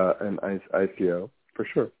an ICO, for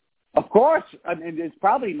sure. Of course. I mean, there's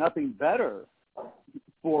probably nothing better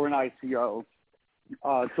for an ICO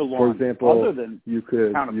to launch. For example, other than you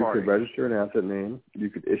could register an asset name, you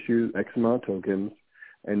could issue X amount of tokens,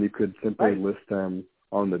 and you could simply list them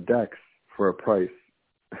on the DEX for a price.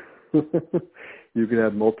 You could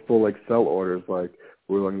have multiple sell orders, like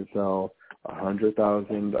we're going to sell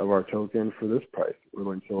 100,000 of our token for this price. We're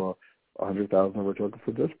going to sell 100,000 of our token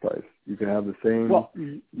for this price. You can have the same,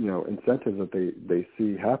 incentives that they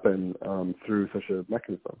see happen through such a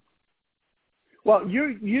mechanism. Well,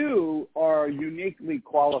 you are uniquely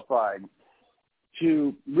qualified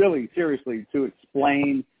to really seriously to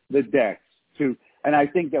explain the DEX and I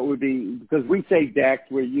think that would be, because we say DEX,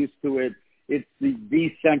 we're used to it. It's the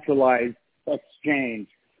decentralized exchange,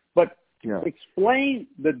 but explain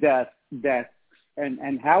the DEX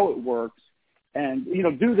and how it works, and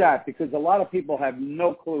do that, because a lot of people have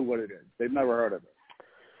no clue what it is. They've never heard of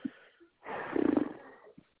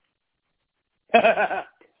it.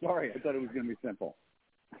 Sorry, I thought it was going to be simple.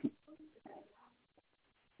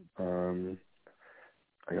 I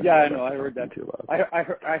know. I heard that.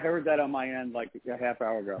 I heard that on my end like a half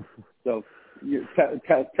hour ago. So just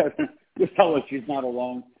tell her she's not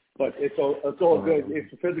alone. But it's all good.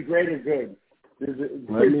 It's for the greater good. Let me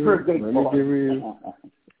give you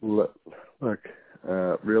look.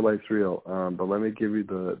 Real life's real. But let me give you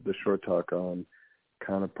the short talk on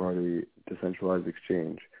counterparty decentralized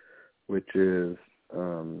exchange, which is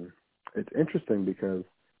it's interesting because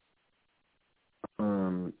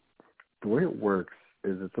the way it works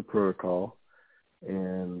is it's a protocol,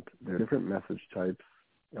 and there are different message types,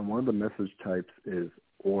 and one of the message types is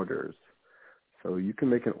orders. So you can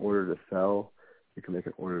make an order to sell, you can make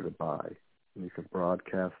an order to buy, and you can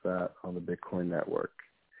broadcast that on the Bitcoin network.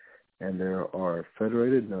 And there are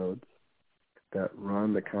federated nodes that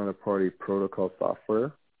run the counterparty protocol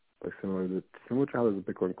software, like similar to how there's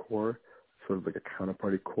a Bitcoin core, sort of like a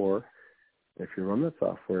counterparty core. If you run that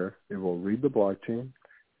software, it will read the blockchain,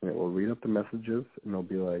 and it will read up the messages, and it'll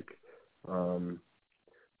be like,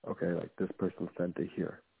 okay, like this person sent it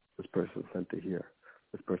here, this person sent it here,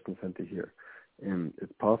 this person sent it here. And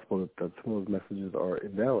it's possible that some of those messages are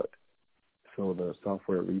invalid. So the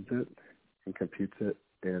software reads it and computes it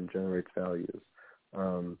and generates values.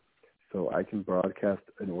 So I can broadcast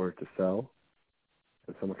in order to sell,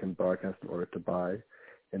 and someone can broadcast in order to buy,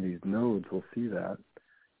 and these nodes will see that,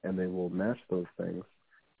 and they will match those things,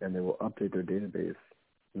 and they will update their database.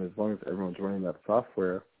 And as long as everyone's running that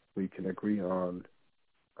software, we can agree on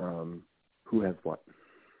who has what.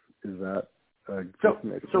 Is that so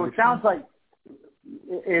it sounds like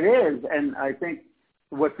it is, and I think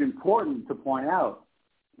what's important to point out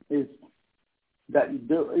is that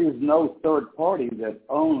there is no third party that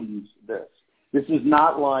owns this. This is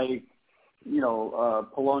not like,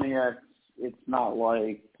 Poloniex. It's not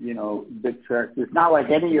like, Bittrex. It's not like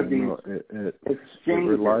any of these exchanges. It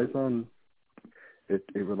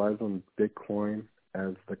relies on Bitcoin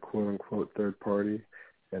as the quote-unquote third party,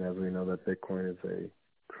 and as we know that Bitcoin is a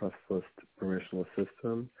trustless, permissionless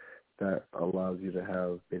system that allows you to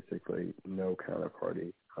have basically no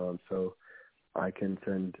counterparty. So I can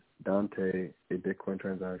send Dante a Bitcoin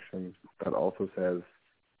transaction that also says,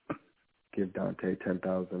 give Dante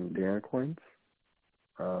 10,000 Diana coins.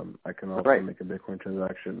 I can also make a Bitcoin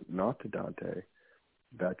transaction not to Dante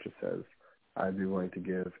that just says, I'd be willing to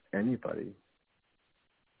give anybody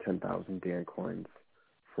 10,000 Dan coins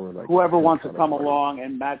for like whoever wants to come along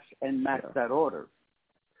and match that order.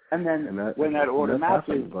 And then when that order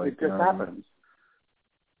matches, it just happens.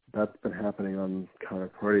 That's been happening on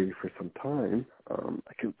Counterparty for some time.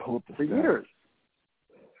 I can pull up the for stats. Years.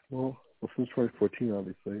 Well, since 2014,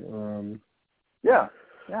 obviously. Yeah.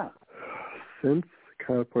 Since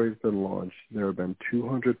Counterparty's been launched, there have been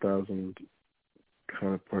 200,000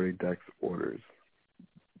 Counterparty DEX orders.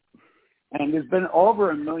 And there's been over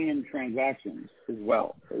 1 million transactions as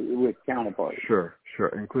well with Counterparty. Sure,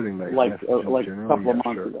 including like a couple of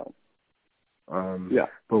months ago.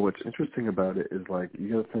 But what's interesting about it is like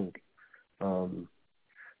you got to think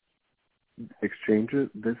exchanges.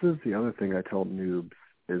 This is the other thing I tell noobs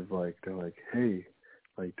is like they're like, hey,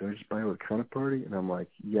 like do I just buy it with Counterparty? And I'm like,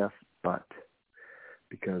 yes, but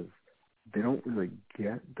because they don't really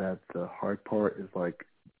get that the hard part is like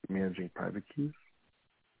managing private keys.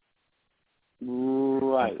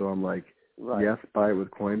 Right. And so I'm like, yes, buy it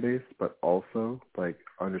with Coinbase, but also like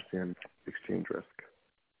understand exchange risk.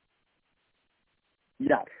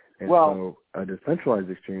 Yeah. And so a decentralized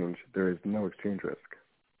exchange, there is no exchange risk.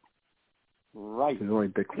 Right. There's only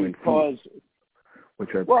Bitcoin fees,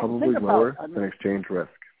 which are probably lower than exchange risk.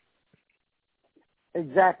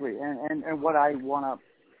 Exactly. And what I want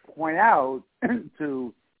to point out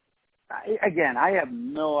to, again, I have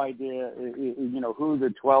no idea, who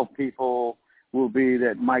the 12 people will be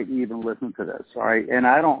that might even listen to this, all right? And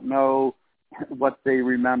I don't know what they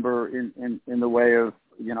remember in the way of,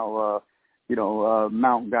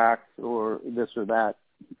 Mount Gox or this or that,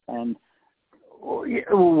 and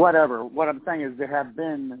whatever. What I'm saying is there have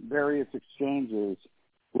been various exchanges,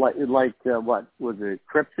 what was it,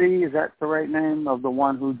 Cryptsy? Is that the right name of the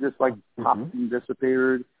one who just popped and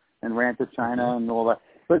disappeared and ran to China and all that?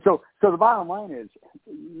 But so the bottom line is,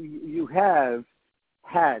 you have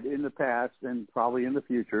had in the past and probably in the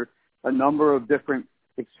future a number of different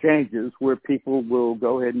exchanges where people will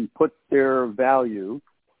go ahead and put their value,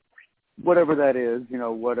 whatever that is,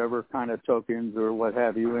 whatever kind of tokens or what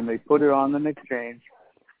have you, and they put it on an exchange,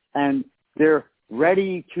 and they're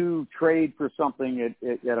ready to trade for something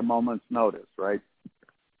at a moment's notice, right?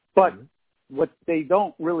 But what they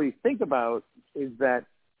don't really think about is that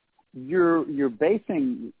you're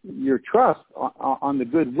basing your trust on the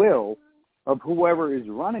goodwill of whoever is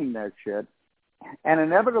running that shit, and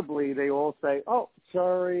inevitably they all say, "Oh,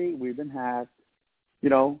 sorry, we've been hacked,"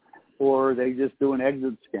 or they just do an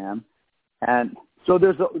exit scam, and so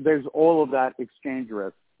there's all of that exchange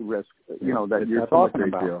risk, that you're talking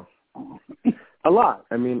about. Deal. A lot.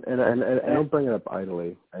 I mean, and I don't bring it up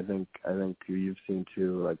idly. I think you've seen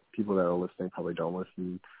too, like people that are listening probably don't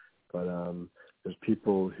listen, but there's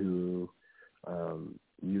people who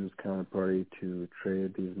use Counterparty to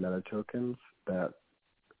trade these meta tokens that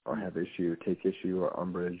take issue or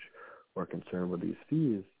umbrage or concern with these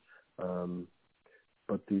fees.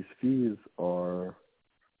 But these fees are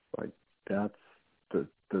like that's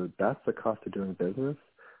the cost of doing business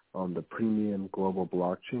on the premium global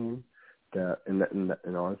blockchain.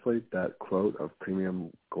 And honestly, that quote of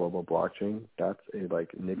premium global blockchain, that's a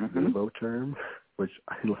Nick Szabo term, which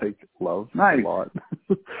I love a lot.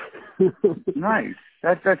 Nice.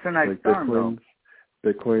 That's a nice term, though.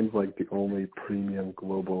 Bitcoin's the only premium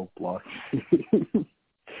global blockchain.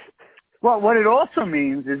 Well, what it also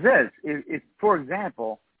means is this: if for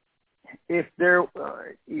example, if there,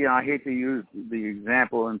 I hate to use the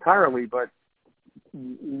example entirely, but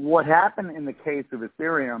what happened in the case of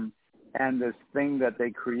Ethereum and this thing that they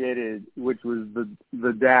created, which was the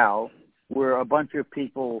DAO, where a bunch of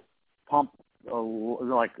people pumped, I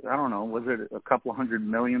don't know, was it a couple $100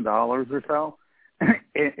 million or so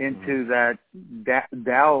into that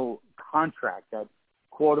DAO contract, that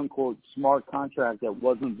quote-unquote smart contract that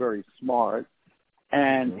wasn't very smart,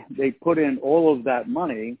 and they put in all of that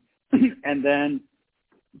money, and then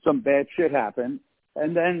some bad shit happened,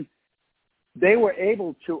 and then they were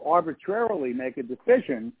able to arbitrarily make a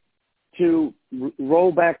decision to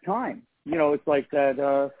roll back time. It's like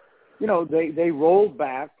that, they rolled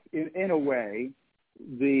back in a way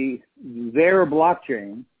their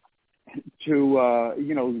blockchain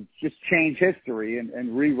to, just change history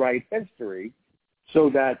and rewrite history so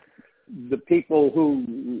that the people who,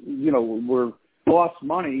 were lost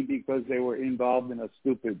money because they were involved in a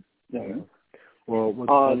stupid thing. Well,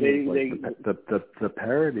 the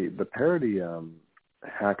parody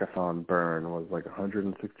hackathon burn was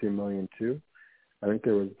 $160 million too. I think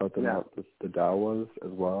there was about the DAO was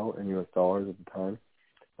as well in US dollars at the time.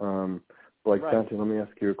 Santi, let me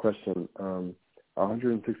ask you a question.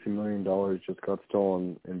 $160 million just got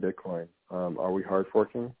stolen in Bitcoin. Are we hard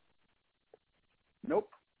forking? Nope.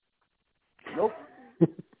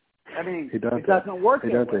 I mean, Hey, Dante, it doesn't work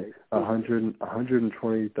that way.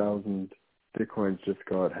 120,000 Bitcoins just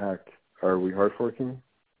got hacked. Are we hard forking?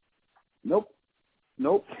 Nope.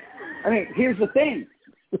 I mean, here's the thing.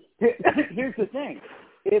 Here's the thing.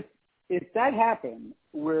 If that happened,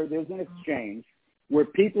 where there's an exchange, where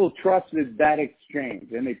people trusted that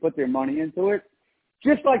exchange and they put their money into it,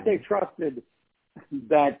 just like they trusted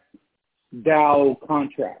that DAO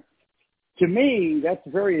contract. To me, that's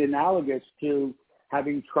very analogous to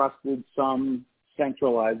having trusted some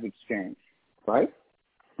centralized exchange, right?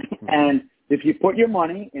 And if you put your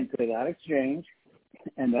money into that exchange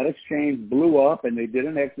and that exchange blew up and they did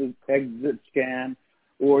an exit scan,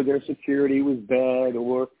 or their security was bad,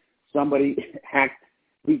 or somebody hacked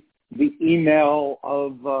the email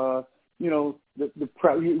of, you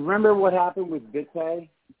remember what happened with BitPay?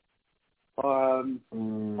 I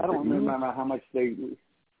don't remember how much they...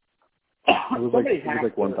 It was like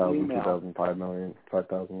 1,000, 2,000,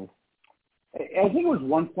 5,000. I think it was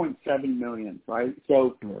 1.7 million, right?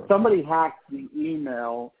 So somebody hacked the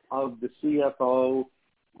email of the CFO,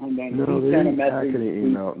 and then he sent a message. Hack any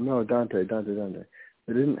email. No, Dante.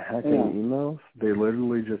 They didn't hack any emails. They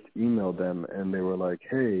literally just emailed them, and they were like,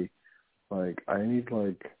 "Hey, I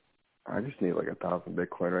just need 1,000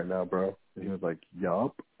 Bitcoin right now, bro." And he was like,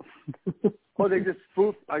 "Yup." Oh, they just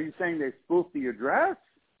spoofed. Are you saying they spoofed the address?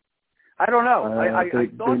 I don't know.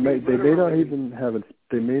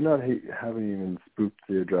 They may not haven't even spoofed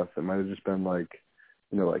the address. It might have just been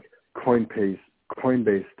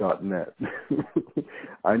Coinbase.net.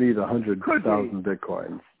 I need 100,000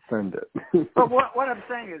 Bitcoins. Send it. But what I'm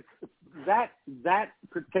saying is that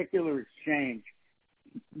particular exchange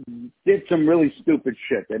did some really stupid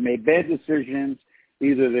shit. They made bad decisions.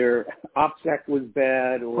 Either their OPSEC was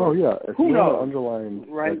bad, or who knows? Underlying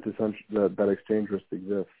right? that exchange risk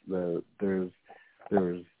exists. There's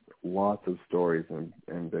lots of stories in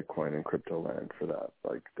Bitcoin and crypto land for that.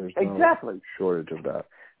 There's no shortage of that.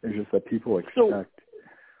 It's just that people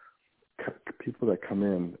people that come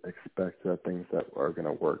in expect that things that are going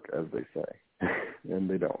to work as they say, and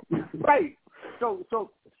they don't. Right. So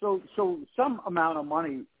some amount of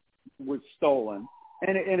money was stolen,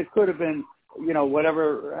 and it could have been,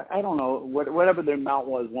 whatever, I don't know, whatever the amount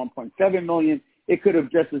was, 1.7 million. It could have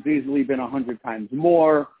just as easily been 100 times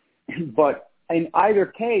more. But in either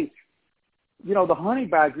case, the honey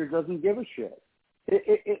badger doesn't give a shit.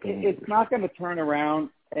 It's not going to turn around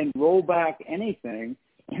and roll back anything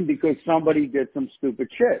because somebody did some stupid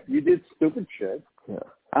shit. You did stupid shit. Yeah.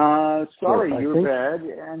 Sorry, you're bad,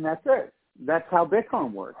 and that's it. That's how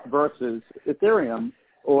Bitcoin works versus Ethereum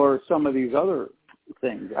or some of these other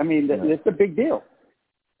things. I mean, it's a big deal.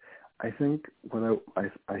 I think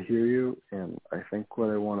I hear you, and I think what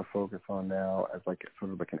I want to focus on now as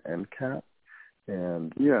sort of an end cap,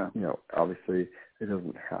 and obviously it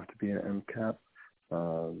doesn't have to be an end cap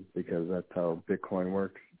because that's how Bitcoin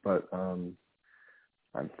works. But I'm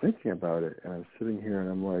thinking about it, and I'm sitting here, and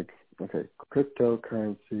I'm like, okay,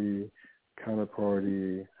 cryptocurrency,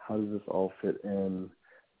 counterparty, how does this all fit in?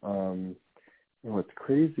 And what's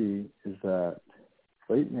crazy is that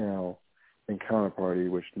right now in counterparty,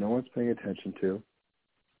 which no one's paying attention to,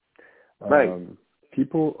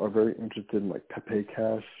 people are very interested in Pepe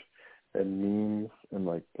Cash and memes and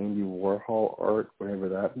Andy Warhol art, whatever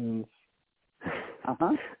that means,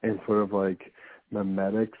 and sort of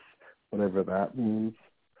memetics, whatever that means.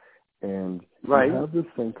 And you have this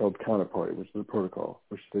thing called Counterparty, which is a protocol,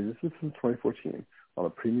 which exists since 2014 on a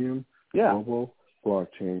premium global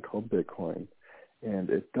blockchain called Bitcoin. And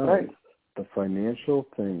it does the financial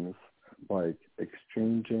things like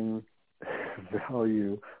exchanging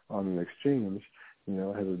value on an exchange.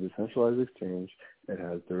 It has a decentralized exchange. It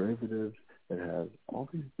has derivatives. It has all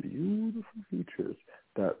these beautiful features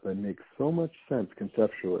that make so much sense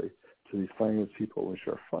conceptually to these finance people, which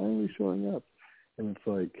are finally showing up. And it's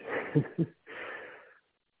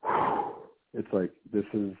like this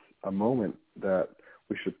is a moment that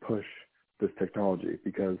we should push this technology,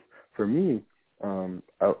 because for me,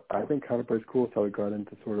 I think Counterparty is cool. It's how I got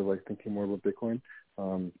into sort of thinking more about Bitcoin.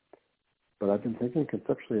 But I've been thinking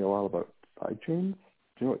conceptually a lot about sidechains.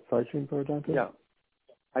 Do you know what sidechains are, Dante? Yeah,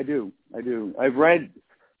 I do. I've read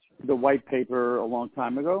the white paper a long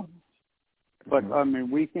time ago, but I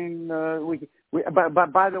mean, we can.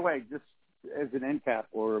 But by the way, just as an end cap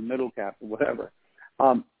or a middle cap or whatever,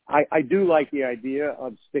 I do like the idea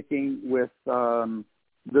of sticking with the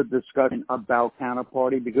discussion about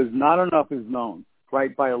Counterparty, because not enough is known,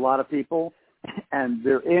 right, by a lot of people, and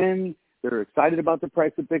they're excited about the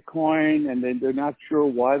price of Bitcoin, and they're not sure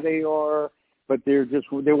why they are, but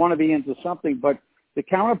they want to be into something. But the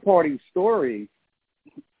Counterparty story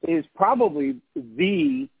is probably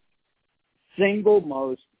the single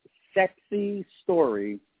most sexy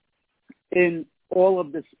story in all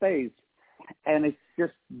of the space. And it's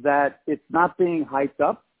just that it's not being hyped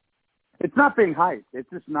up. It's not being hyped. It's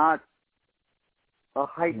just not a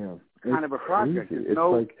hype kind of a project. Crazy. It's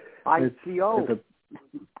no like, ICO.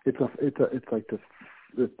 It's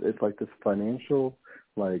like this financial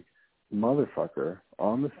like motherfucker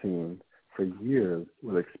on the scene for years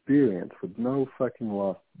with experience, with no fucking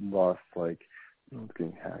lost like, it's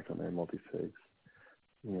getting hacked on their multi-sigs,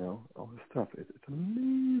 all this stuff. It's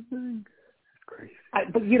amazing. It's crazy.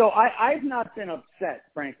 But I've not been upset,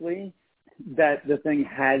 frankly, that the thing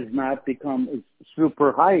has not become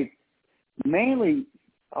super hyped, mainly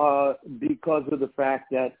because of the fact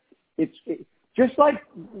that it's just like,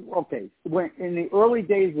 when in the early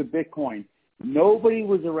days of Bitcoin, nobody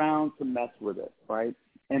was around to mess with it, right?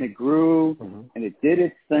 And it grew, and it did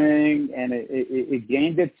its thing, and it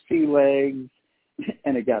gained its sea legs,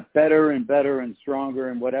 and it got better and better and stronger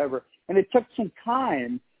and whatever. And it took some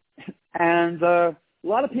time, and a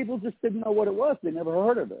lot of people just didn't know what it was. They never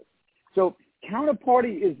heard of it. So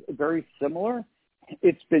Counterparty is very similar.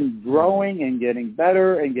 It's been growing and getting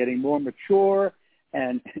better and getting more mature,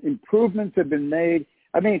 and improvements have been made.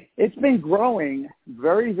 I mean, it's been growing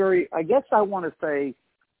very, very, I guess I want to say,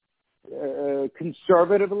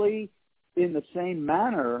 conservatively, in the same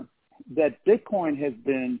manner that Bitcoin has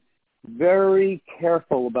been very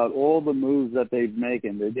careful about all the moves that they've made.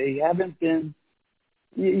 They haven't been,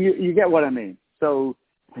 you get what I mean. So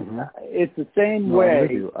it's the same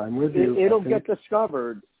way. I'm with you. It'll get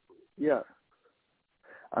discovered. Yeah.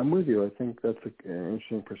 I'm with you. I think that's an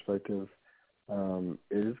interesting perspective. It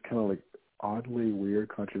is kind of like oddly weird,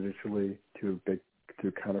 contradictorily to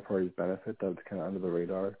Counterparty's benefit that it's kind of under the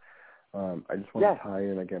radar. I just want to tie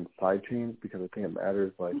in again sidechains because I think it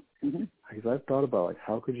matters. Like, because I've thought about like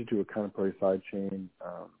how could you do a Counterparty sidechain?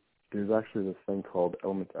 There's actually this thing called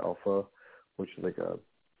Element Alpha, which is like a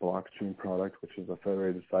blockchain product, which is a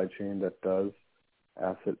federated sidechain that does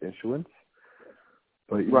asset issuance.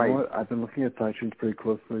 But you know what? I've been looking at sidechains pretty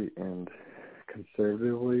closely, and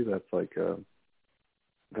conservatively, that's like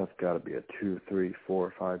that's got to be a 2, 3,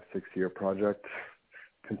 4, 5, 6 year project,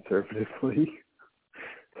 conservatively.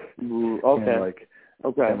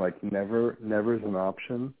 Okay. And like never is an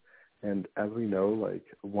option. And as we know, like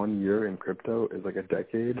 1 year in crypto is like a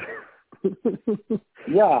decade.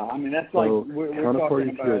 Yeah, I mean that's like we're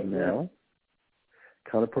Counterparty's talking about good now.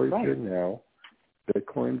 Counterparty's good now.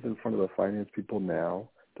 Bitcoin's in front of the finance people now.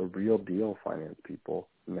 The real deal finance people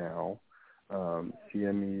now.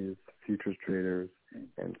 CMEs, futures traders,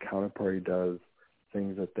 and Counterparty does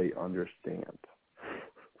things that they understand.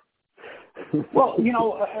 Well,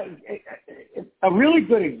 a really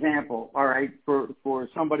good example, all right, for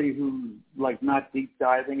somebody who's like not deep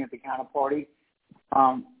diving into Counterparty,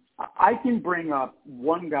 I can bring up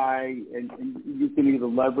one guy, and you can either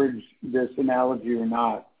leverage this analogy or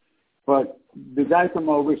not, but the guy from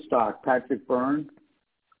Overstock, Patrick Byrne.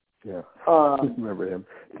 Yeah, remember him.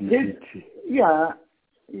 Yeah.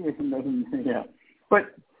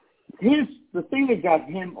 But the thing that got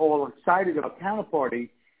him all excited about Counterparty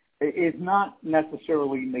is not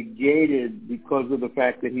necessarily negated because of the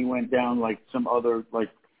fact that he went down like some other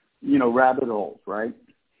rabbit holes, right?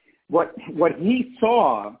 What he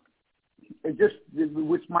saw,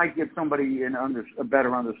 which might give somebody a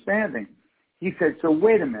better understanding. He said, "So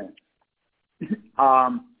wait a minute,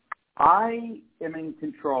 I am in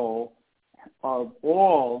control of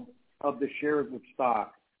all of the shares of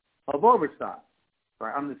stock of Overstock.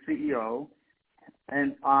 Right? I'm the CEO,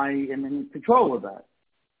 and I am in control of that.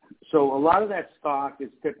 So a lot of that stock is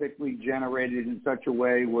typically generated in such a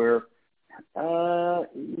way where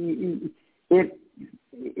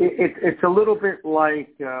it's a little bit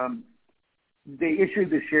like they issue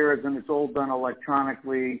the shares and it's all done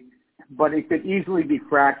electronically, but it could easily be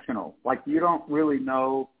fractional. Like you don't really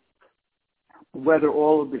know whether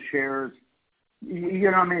all of the shares,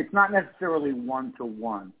 it's not necessarily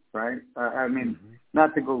 1-to-1, right?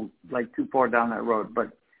 Not to go like too far down that road,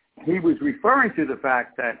 but he was referring to the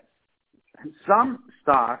fact that some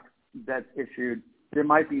stock that's issued, there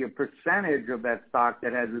might be a percentage of that stock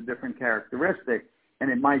that has a different characteristic, and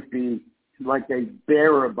it might be like a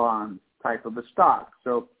bearer bond type of a stock.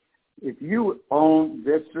 So if you own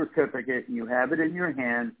this certificate and you have it in your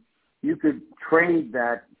hand, you could trade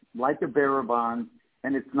that like a bearer bond,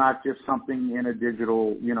 and it's not just something in a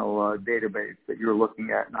digital, database that you're looking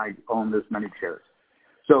at, and I own this many shares.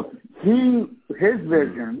 So his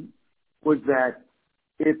vision was that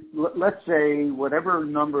if, let's say, whatever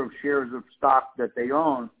number of shares of stock that they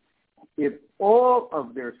own, if all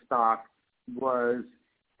of their stock was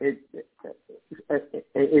a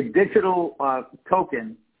digital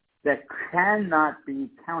token that cannot be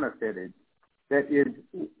counterfeited, that is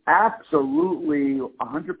absolutely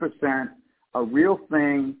 100% a real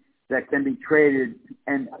thing that can be traded,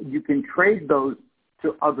 and you can trade those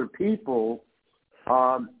to other people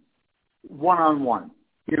one-on-one,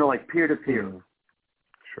 like peer-to-peer. Mm.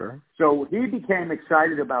 Sure. So he became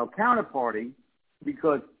excited about Counterparty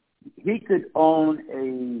because he could own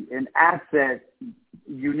an asset,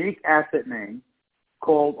 unique asset name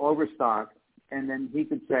called Overstock, and then he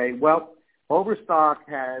could say, well, Overstock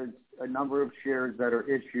has a number of shares that are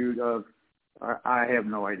issued of, I have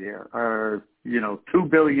no idea, 2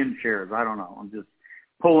 billion shares. I don't know. I'm just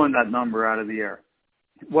pulling that number out of the air.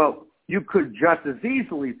 Well, you could just as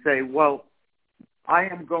easily say, well, I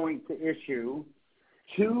am going to issue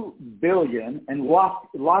 2 billion and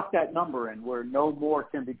lock that number in where no more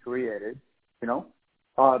can be created, 2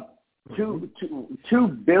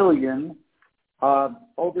 billion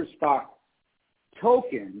Overstock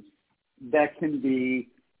tokens that can be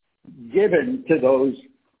given to those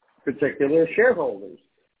particular shareholders.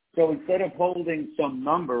 So instead of holding some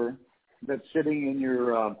number that's sitting in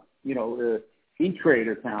your, E-Trade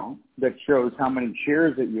account that shows how many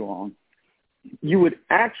shares that you own, you would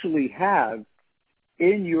actually have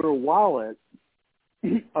in your wallet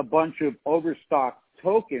a bunch of Overstock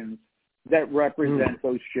tokens that represent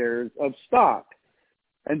those shares of stock.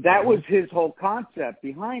 And that was his whole concept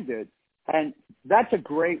behind it. And that's a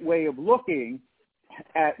great way of looking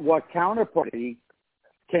at what Counterparty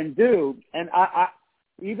can do. And I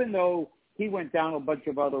even though he went down a bunch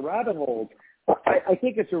of other rabbit holes, I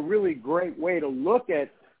think it's a really great way to look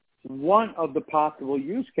at one of the possible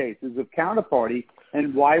use cases of Counterparty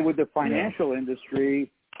and why would the financial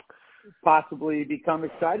industry possibly become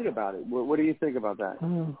excited about it. What do you think about that?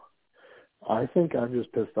 I think I'm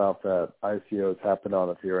just pissed off that ICOs happen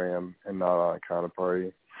on Ethereum and not on a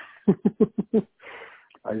Counterparty.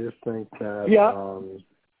 I just think that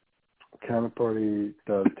Counterparty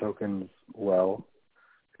does tokens well.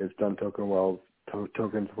 It's done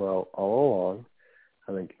tokens well all along.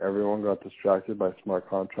 I think everyone got distracted by smart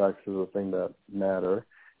contracts as a thing that matter,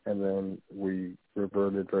 and then we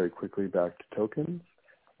reverted very quickly back to tokens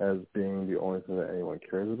as being the only thing that anyone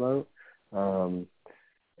cares about.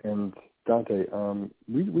 And Dante,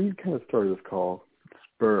 we kind of started this call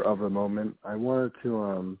spur of a moment. I wanted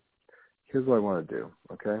to here's what I want to do,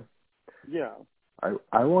 okay? Yeah.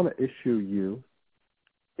 I want to issue you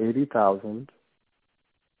 80,000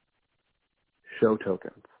 show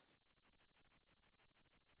tokens.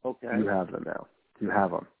 Okay. You have them now. You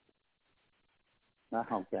have them.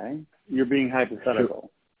 Okay. You're being hypothetical.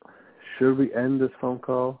 Should we end this phone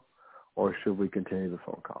call or should we continue the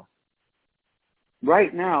phone call?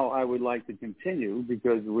 Right now, I would like to continue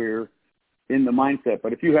because we're in the mindset.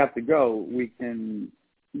 But if you have to go, we can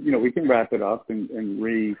wrap it up and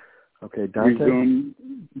Okay, Dante. Resume.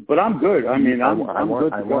 But I'm good. I mean, I'm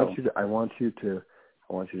good to go. I want you to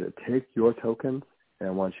take your tokens and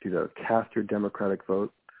I want you to cast your democratic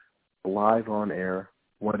vote live on air.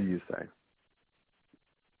 What do you say?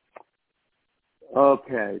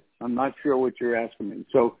 Okay. I'm not sure what you're asking me.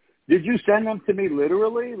 So did you send them to me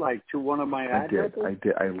literally, like to one of my addresses? I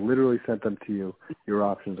did. I literally sent them to you. Your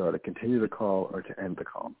options are to continue the call or to end the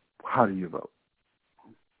call. How do you vote?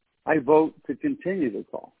 I vote to continue the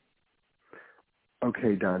call.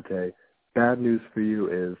 Okay, Dante. Bad news for you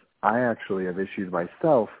is I actually have issued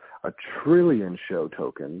myself 1 trillion show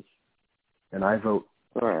tokens, and I vote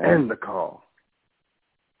end the call.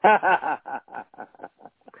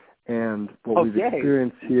 And what we've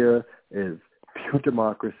experienced here is pure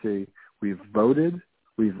democracy. We've voted.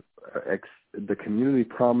 The community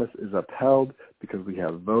promise is upheld because we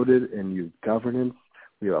have voted and used governance.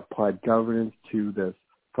 We have applied governance to this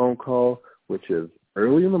phone call, which is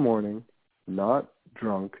early in the morning, not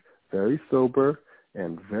drunk, very sober,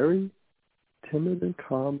 and very timid and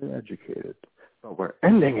calm and educated. But we're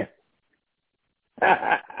ending it.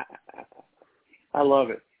 I love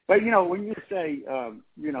it. But when you say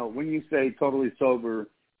totally sober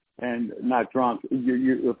and not drunk,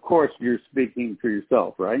 you of course you're speaking for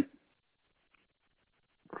yourself, right?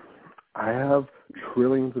 I have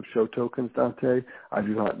trillions of show tokens, Dante. I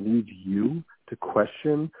do not need you to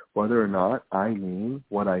question whether or not I mean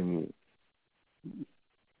what I mean.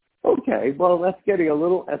 Okay, well, that's getting a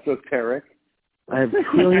little esoteric. I have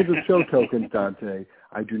trillions of show tokens, Dante.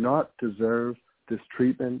 I do not deserve this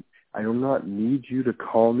treatment. I do not need you to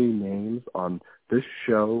call me names on this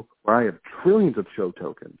show where I have trillions of show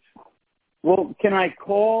tokens. Well, can I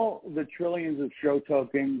call the trillions of show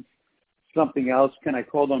tokens something else? Can I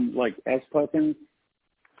call them like S tokens?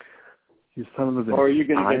 You son of a bitch. Or are you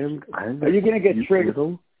going to get triggered?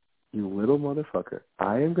 You little motherfucker.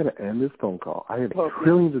 I am going to end this phone call. I have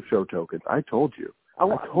trillions of show tokens. I told you. I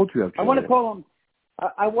told you I have trillions.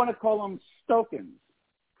 I want to call them Stokens.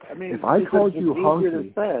 I mean, if I called you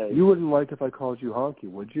Honky, you wouldn't like if I called you Honky,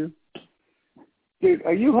 would you? Dude,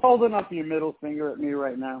 are you holding up your middle finger at me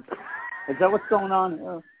right now? Is that what's going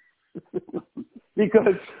on?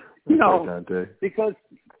 Because, because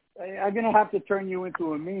I'm going to have to turn you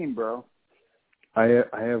into a meme, bro. I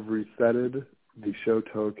have resetted the show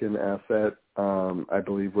token asset. I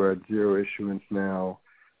believe we're at 0 issuance now.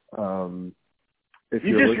 If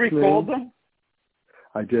you just recalled them?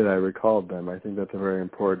 I did. I recalled them. I think that's a very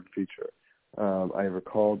important feature. I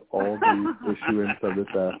recalled all the issuance of this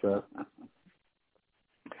asset.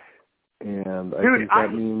 And I think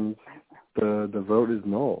that means the vote is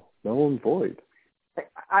null and void.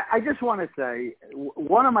 I just want to say,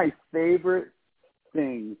 one of my favorite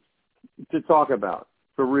things to talk about,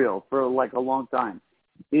 for real, for like a long time,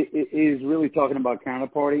 is really talking about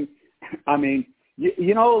Counterparty. I mean,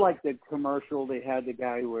 you know, like the commercial they had, the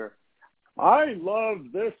guy where, I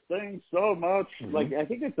love this thing so much. Mm-hmm. Like, I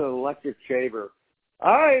think it's an electric shaver.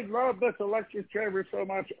 I love this electric shaver so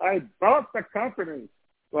much, I bought the company.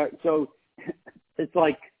 But so it's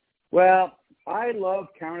like, well, I love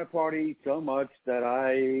Counterparty so much that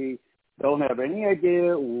I don't have any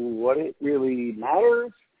idea what it really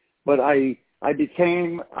matters, but I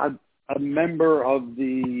became a member of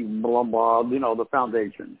the blah, blah, the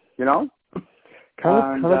foundation,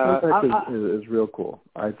 Counterparty is real cool.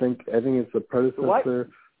 I think it's the predecessor. What?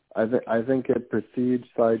 I think it precedes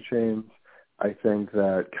sidechains. I think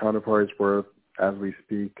that Counterparty is worth, as we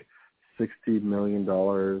speak, $60 million.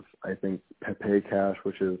 I think Pay Cash,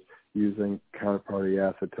 which is using Counterparty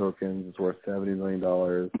asset tokens, is worth $70 million.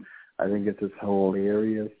 I think it's this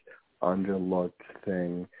hilarious, underlooked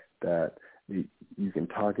thing that you can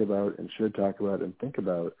talk about and should talk about and think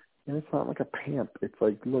about. And it's not like a pimp. It's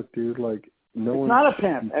like, look, dude, like, no one. It's not a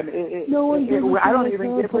pimp. I mean, I don't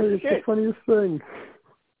even give a shit. It's the funniest thing.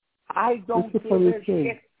 I don't give a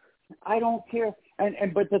shit. I don't care.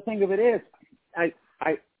 But the thing of it is, I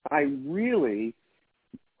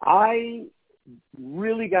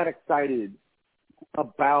really got excited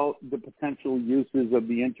about the potential uses of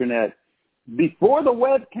the internet before the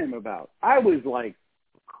web came about. I was like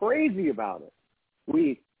crazy about it.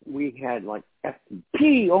 We had like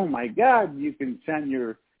FTP. Oh my God! You can send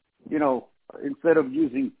your, instead of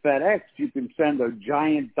using FedEx, you can send a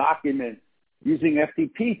giant document using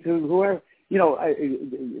FTP to whoever.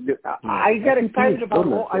 I got excited about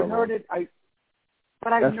it. I heard it.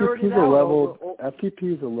 But I nerded out.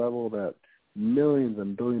 FTP is a level that millions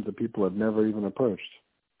and billions of people have never even approached.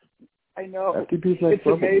 I know. FTP is next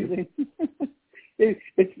level. It's amazing.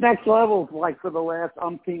 It's next level, like for the last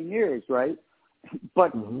umpteen years, right?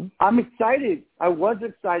 But I'm excited. I was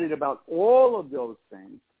excited about all of those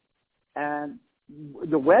things. And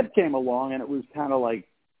the web came along, and it was kind of like,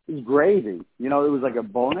 it was gravy. It was like a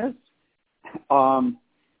bonus.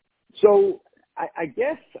 So I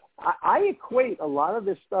guess I equate a lot of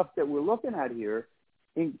this stuff that we're looking at here,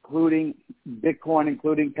 including Bitcoin,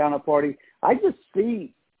 including Counterparty. I just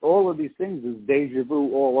see all of these things as deja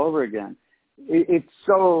vu all over again. It's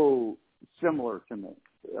so similar to me.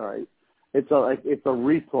 All right, it's a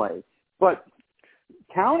replay. But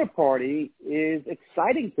Counterparty is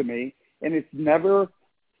exciting to me, and it's never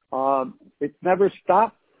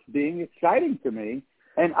stopped being exciting to me.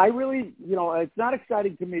 And I really, it's not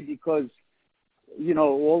exciting to me because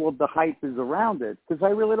all of the hype is around it, because I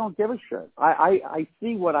really don't give a shit. I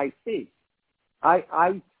see what I see.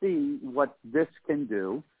 I see what this can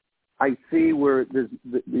do. I see where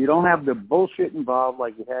you don't have the bullshit involved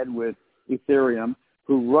like you had with Ethereum,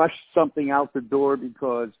 who rushed something out the door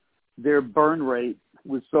because their burn rate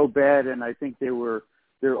was so bad, and I think their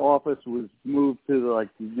office was moved to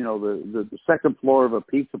the second floor of a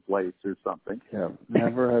pizza place or something. Yeah,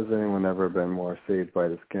 never has anyone ever been more saved by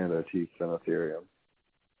the skin of their teeth than Ethereum.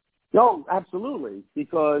 No, absolutely,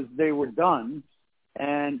 because they were done,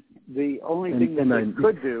 and the only thing that they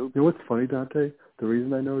could do. You know what's funny, Dante? The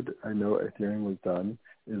reason I know Ethereum was done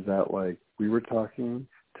is that we were talking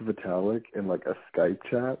to Vitalik in a Skype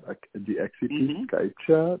chat, the XCP Skype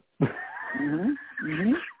chat.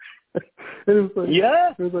 Mm-hmm. And it was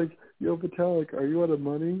yeah. It was yo, Vitalik, are you out of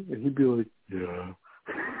money? And he'd be like, yeah.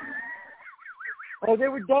 Oh, they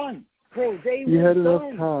were done. Bro, he had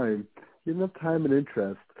enough time. He had enough time and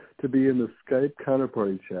interest to be in the Skype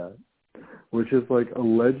Counterparty chat, which is a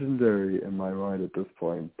legendary in my mind at this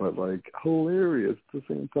point, but hilarious at the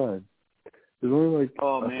same time. There's only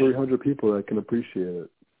 300 people that can appreciate it.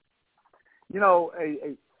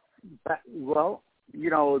 Well,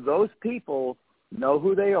 those people know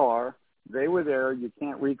who they are. They were there. You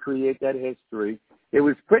can't recreate that history. It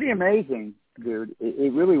was pretty amazing, dude.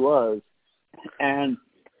 It really was. And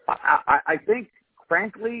I think,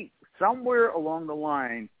 frankly, somewhere along the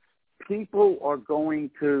line, people are going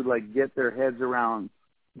to get their heads around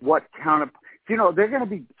what they're going to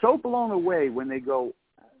be so blown away when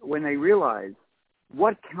they realize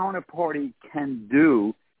what counterparty can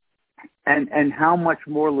do and how much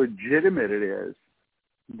more legitimate it is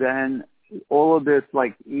than all of this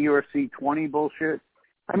ERC-20 bullshit.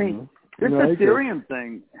 I mean, this Ethereum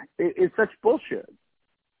thing is such bullshit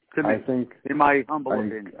to me, I think, in my humble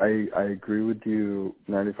opinion. I agree with you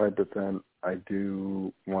 95%. I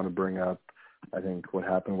do want to bring up, I think what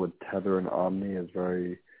happened with Tether and Omni is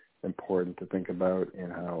very important to think about,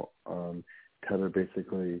 and how Tether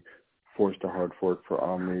basically forced a hard fork for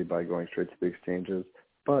Omni by going straight to the exchanges.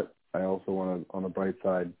 But I also want to, on the bright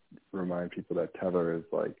side, remind people that Tether is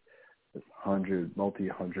this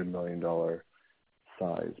multi-$100 million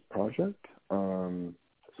size project.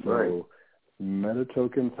 So Meta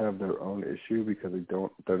tokens have their own issue because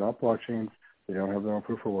they're not blockchains. They don't have their own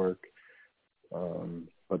proof of work.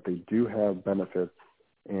 But they do have benefits,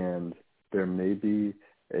 and there may be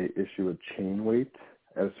a issue with chain weight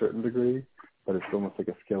at a certain degree, but it's almost like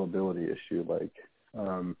a scalability issue,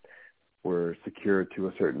 we're secure to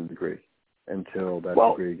a certain degree until that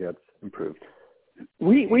degree gets improved.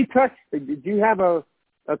 We touched. Do you have a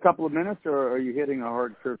couple of minutes, or are you hitting a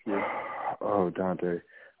hard curfew? Oh, Dante,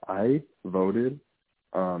 I voted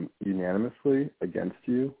unanimously against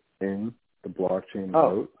you in the blockchain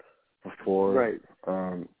vote before. Right.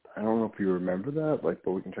 I don't know if you remember that,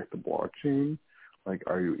 but we can check the blockchain.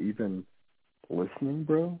 Are you even listening,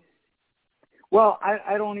 bro? Well,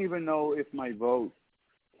 I don't even know if my vote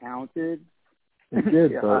counted. It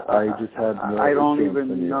did, but I just had more. I don't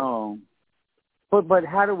even know. But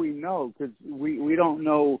how do we know? Because we don't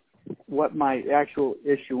know what my actual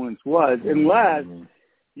issuance was, unless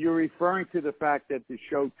you're referring to the fact that the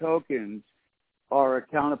show tokens are a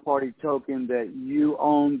counterparty token that you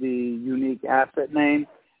own the unique asset name.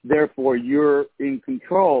 Therefore, you're in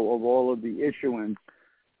control of all of the issuance,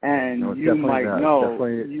 and you might know.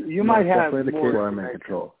 You might have definitely the case where I'm in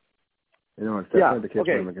control. It's definitely the case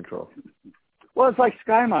where I'm in control. Well, it's like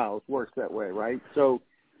SkyMiles works that way, right? So,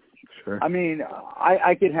 sure. I mean,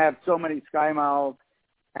 I could have so many SkyMiles,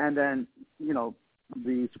 and then,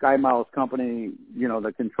 the SkyMiles company,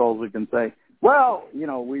 that controls it can say, well,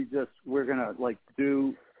 we're going to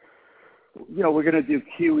do, we're going to do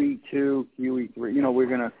QE2, QE3, we're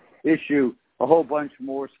going to issue a whole bunch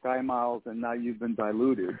more SkyMiles, and now you've been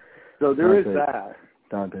diluted. So there is that.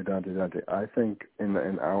 Dante, I think in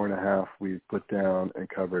an hour and a half we've put down and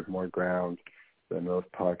covered more ground than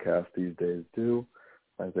most podcasts these days do.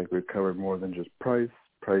 I think we've covered more than just price.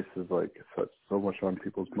 Price is so much on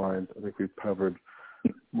people's minds. I think we've covered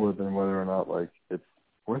more than whether or not it's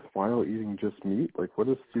worthwhile eating just meat. What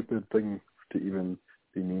a stupid thing to even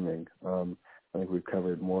be meaning. I think we've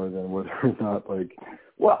covered more than whether or not memes.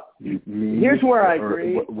 Here's where I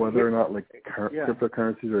agree. Whether or not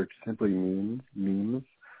cryptocurrencies are simply memes.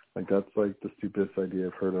 That's the stupidest idea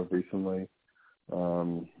I've heard of recently.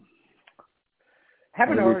 Haven't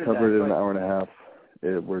heard we've covered it in an hour and a half.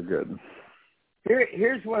 We're good.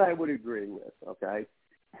 Here's what I would agree with. Okay,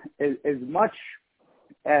 as much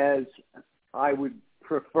as I would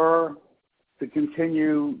prefer to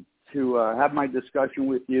continue to have my discussion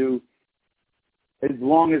with you as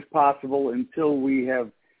long as possible until we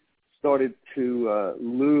have started to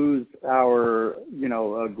lose our,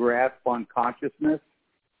 grasp on consciousness.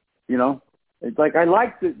 It's I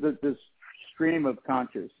like this stream of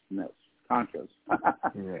conscious.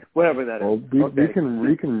 Whatever that is. We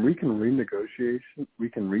can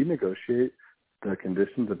renegotiate the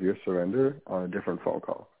conditions of your surrender on a different phone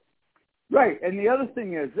call. Right, and the other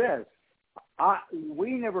thing is this: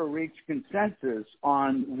 we never reached consensus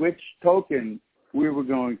on which token we were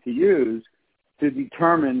going to use to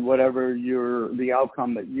determine whatever the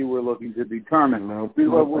outcome that you were looking to determine.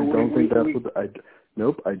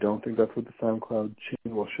 I don't think that's what the SoundCloud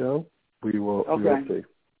chain will show. We will see.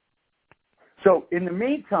 So in the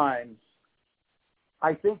meantime,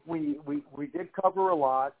 I think we did cover a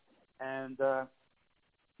lot, and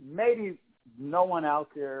maybe no one out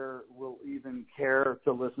there will even care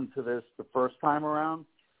to listen to this the first time around.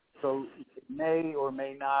 So may or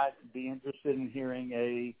may not be interested in hearing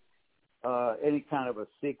any kind of a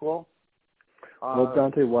sequel. Well,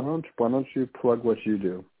 Dante, why don't you plug what you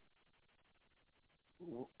do?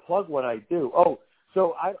 Plug what I do? Oh,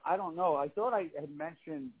 so I don't know. I thought I had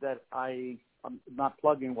mentioned that I'm not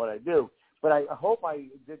plugging what I do, But I hope I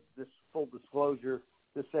did this full disclosure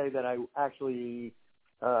to say that I actually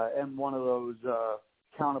am one of those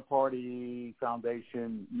Counterparty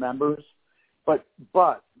Foundation members. But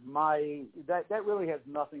my that really has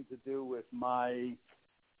nothing to do with my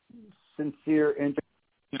sincere interest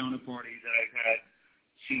in Counterparty that I've had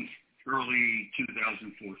since early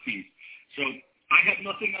 2014. So I have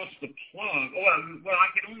nothing else to plug. Well, I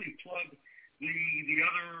can only plug the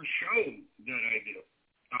other show that I do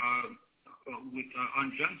on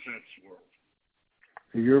Genset's World.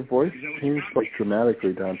 Your voice changed like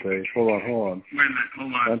dramatically, Dante. Hold on. Wait a minute,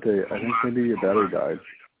 hold on. Dante, I think maybe your battery died.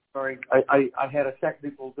 Sorry, I had a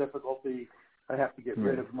technical difficulty. I have to get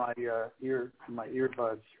rid of my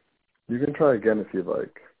earbuds. You can try again if you'd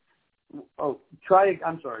like. Oh,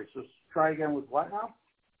 I'm sorry. So try again with what now?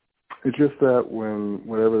 It's just that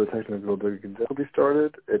whenever the technical difficulty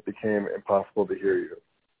started, it became impossible to hear you.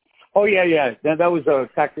 Oh, yeah. That was a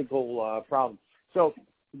technical problem. So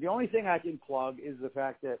the only thing I can plug is the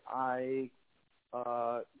fact that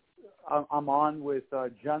I'm on with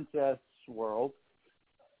Genset's World.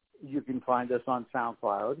 You can find us on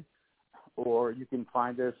SoundCloud, or you can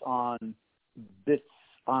find us on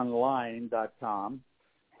bitsonline.com.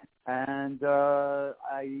 And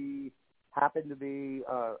I happen to be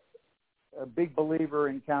a big believer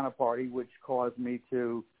in Counterparty, which caused me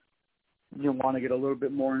to want to get a little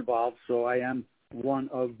bit more involved. So I am one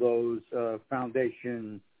of those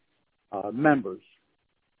foundation members.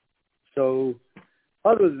 So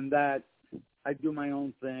other than that, I do my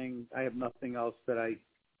own thing. I have nothing else that I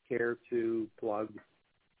care to plug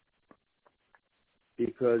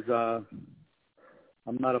because I'm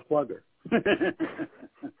not a plugger.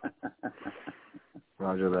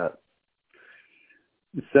 Roger that.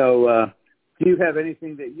 So do you have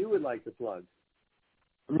anything that you would like to plug?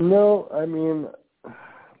 No, I mean,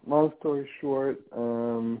 long story short,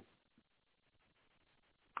 I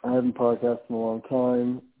haven't podcasted in a long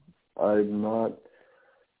time. I'm not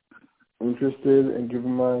interested in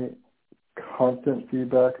giving my constant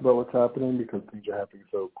feedback about what's happening because things are happening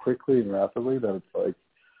so quickly and rapidly that it's like,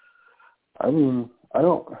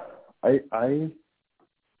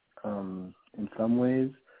 in some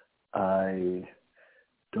ways, I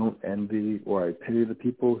don't envy or I pity the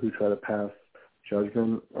people who try to pass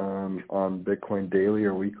judgment on Bitcoin daily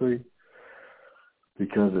or weekly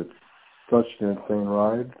because it's such an insane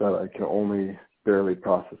ride that I can only barely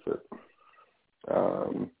process it.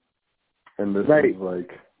 And this is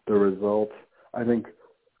like the result. I think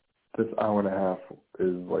this hour and a half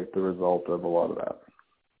is like the result of a lot of that.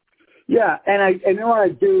 Yeah, and I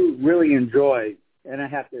do really enjoy, and I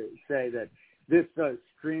have to say that this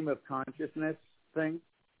stream of consciousness thing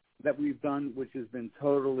that we've done, which has been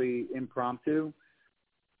totally impromptu,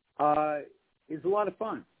 is a lot of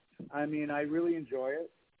fun. I mean, I really enjoy it.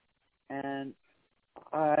 And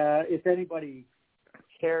if anybody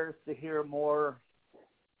cares to hear more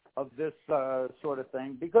of this sort of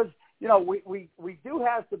thing, because, we do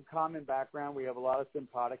have some common background. We have a lot of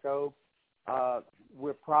simpatico.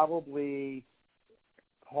 We're probably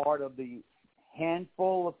part of the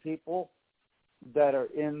handful of people that are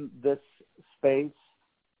in this space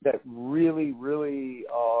that really, really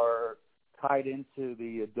are tied into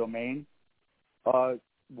the domain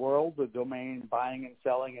world, the domain buying and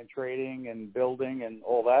selling and trading and building and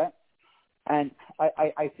all that. And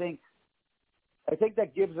I think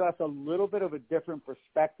that gives us a little bit of a different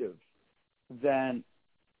perspective than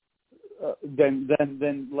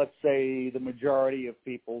let's say the majority of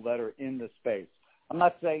people that are in the space. I'm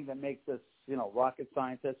not saying that makes us, rocket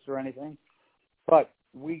scientists or anything, but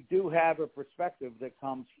we do have a perspective that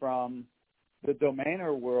comes from the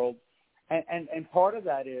domainer world, and part of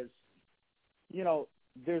that is,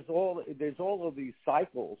 there's all of these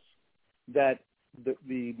cycles that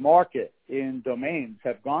the market in domains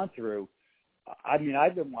have gone through. I mean,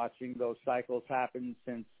 I've been watching those cycles happen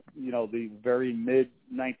since, the very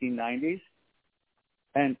mid-1990s.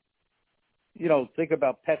 And, think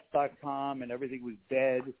about pets.com and everything was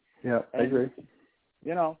dead. Yeah, I agree.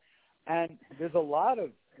 And there's a lot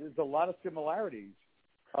of similarities.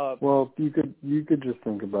 Well, you could just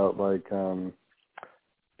think about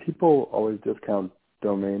people always discount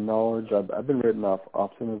domain knowledge. I've been written off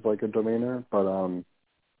often as like a domainer, but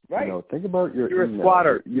think about your You're email. A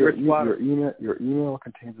squatter. Your email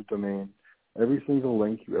contains a domain. Every single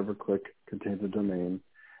link you ever click contains a domain.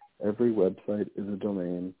 Every website is a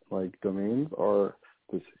domain. Like, domains are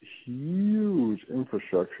this huge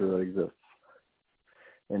infrastructure that exists,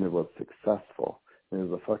 and it was successful. And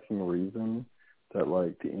there's a fucking reason that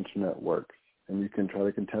the internet works. And you can try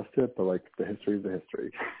to contest it, but the history is the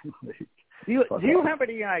history. Do you have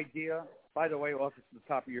any idea, by the way, off the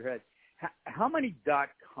top of your head, how many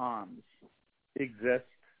 .coms exist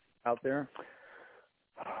out there?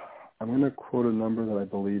 I'm going to quote a number that I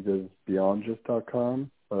believe is beyond just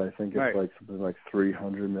 .com, but I think it's like something like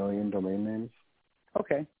 300 million domain names.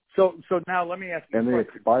 Okay. So now let me ask you. And they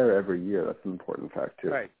expire every year. That's an important fact too.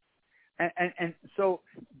 Right. And so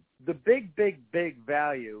the big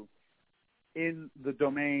value in the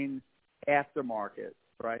domain aftermarket,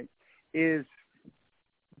 right, is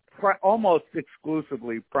almost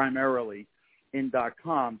exclusively, primarily in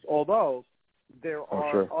 .coms, although there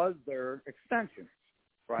are other extensions,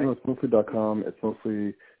 right? No, it's mostly .com. It's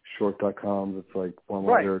mostly short .coms. It's like one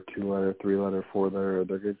letter, two letter, three letter, four letter.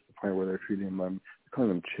 They're getting to the point where they're treating them, they're calling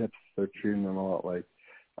them chips. They're treating them a lot like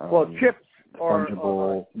chips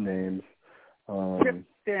fungible names. Chips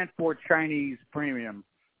stand for Chinese premium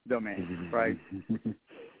domain, right?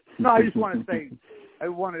 No, I just want to say, I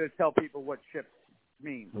wanted to tell people what chips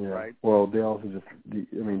mean, right? Well, they also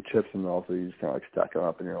chips, and also you just kind of like stack them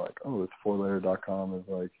up, and you're like, oh, this 4letter.com is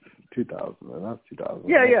like 2,000, and that's 2,000.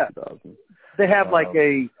 Yeah. 2,000. They have like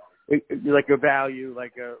a value,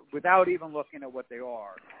 without even looking at what they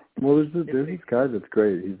are. Well, there's this guy that's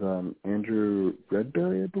great. He's Andrew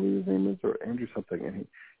Redberry, I believe his name is, or Andrew something, and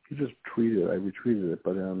he just tweeted. I retweeted it,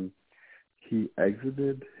 but he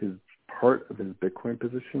exited his part of his Bitcoin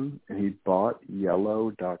position, and he bought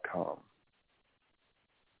Yellow.com.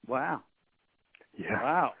 Wow. Yeah.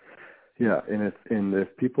 Wow. Yeah, and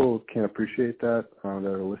if people can't appreciate that that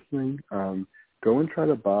are listening, go and try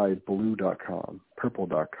to buy Blue.com,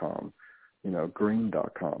 Purple.com,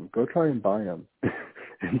 Green.com. Go try and buy them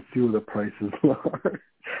and see what the prices are.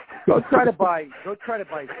 Go try to buy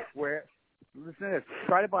Square. Listen to this.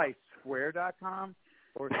 Try to buy Square.com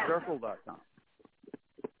or Circle.com.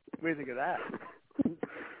 What do you think of that?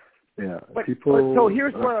 Yeah, so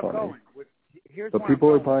here's where I'm going. But people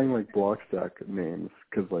are buying like Blockstack names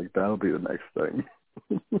because that'll be the next thing.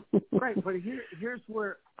 Right, but here's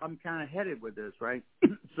where I'm kind of headed with this, right?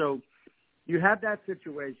 So you have that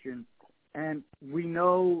situation, and we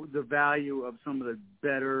know the value of some of the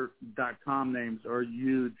better .com names are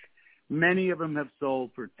huge. Many of them have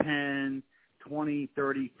sold for $10, $20,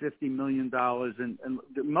 $30, $50 million, and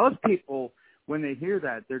most people, when they hear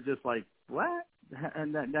that, they're just like, what?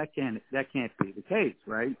 And that can't be the case,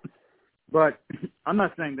 right? But I'm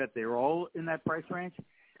not saying that they're all in that price range.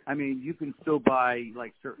 I mean, you can still buy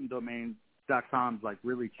like certain domains .coms like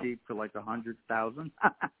really cheap for like 100,000.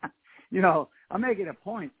 I'm making a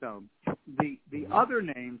point though. The other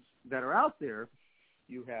names that are out there,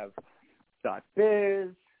 you have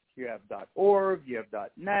 .biz, you have .org, you have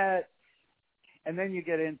 .net, and then you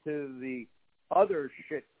get into the other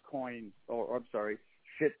shit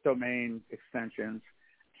domain extensions.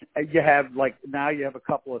 You have now you have a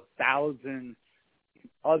couple of thousand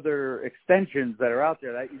other extensions that are out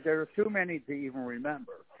there. There are too many to even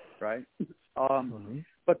remember, right?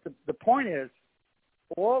 But the point is,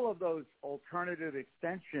 all of those alternative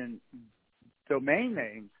extension domain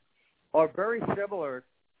names are very similar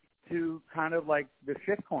to kind of like the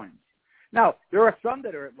shitcoins. Now, there are some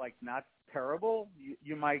that are like not terrible.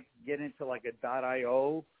 You might get into like a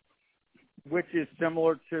 .io, which is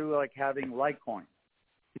similar to like having Litecoin.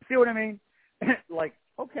 You see what I mean? Like,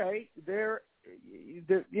 okay, you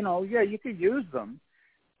could use them,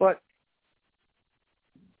 but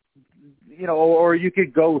or you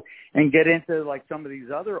could go and get into like some of these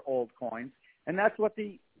other old coins, and that's what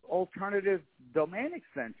the alternative domain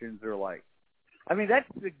extensions are like. I mean, that's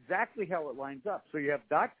exactly how it lines up. So you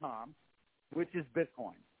have .com, which is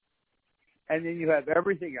Bitcoin, and then you have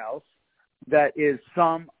everything else that is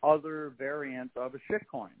some other variant of a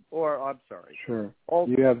shitcoin, or I'm sorry. Sure.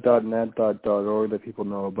 You have .net, .org that people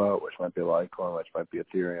know about, which might be Litecoin, which might be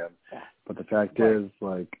Ethereum. But the fact is,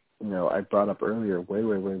 I brought up earlier, way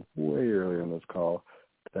earlier in this call,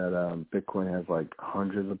 that Bitcoin has like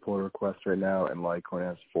hundreds of pull requests right now, and Litecoin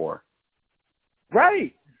has 4.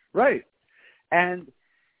 Right. And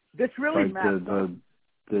this really matters.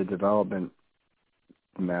 The development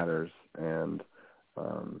matters, and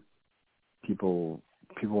people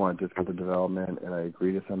want to discount the development, and I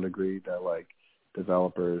agree to some degree that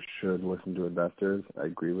developers should listen to investors. I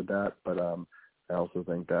agree with that, but I also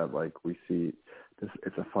think that we see this.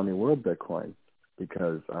 It's a funny world, Bitcoin,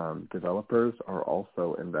 because developers are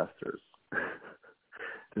also investors.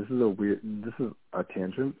 This is a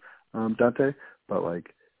tangent, Dante, but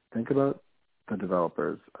think about the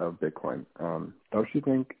developers of Bitcoin. Don't you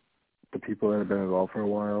think the people that have been involved for a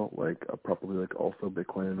while are probably also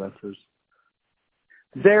Bitcoin investors?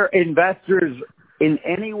 They're investors in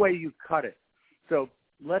any way you cut it. So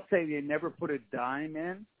let's say they never put a dime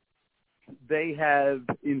in. They have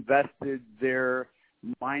invested their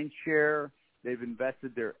mind share. They've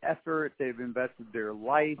invested their effort. They've invested their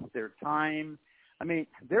life, their time. I mean,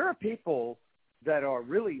 there are people that are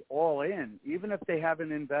really all in, even if they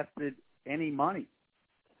haven't invested any money.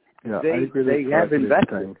 Yeah, I agree. They have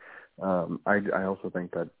invested. I also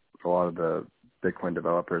think that a lot of the Bitcoin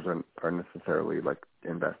developers aren't necessarily like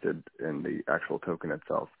invested in the actual token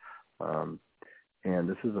itself. And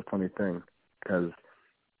this is a funny thing because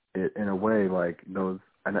in a way, like those,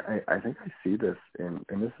 and I think I see this and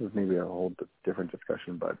this is maybe a whole different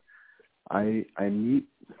discussion, but I meet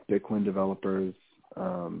Bitcoin developers,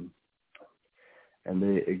 and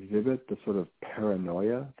they exhibit the sort of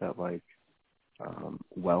paranoia that like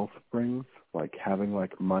wealth brings, like having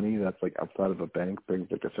like money that's like outside of a bank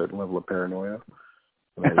brings like a certain level of paranoia.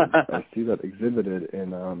 And I see that exhibited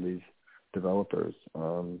in these developers.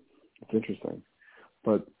 It's interesting,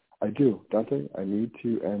 but I do, Dante. I need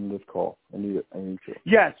to end this call. I need to.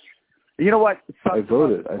 Yes. You know what? I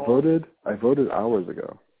voted hours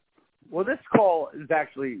ago. Well, this call is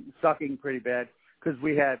actually sucking pretty bad because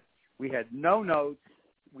we had no notes,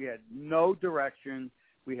 we had no direction,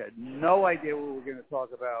 we had no idea what we were going to talk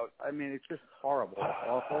about. I mean, it's just horrible,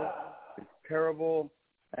 awful, it's terrible,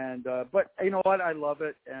 and but you know what? I love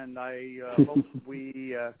it, and I hope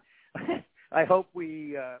we I hope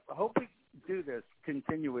we do this,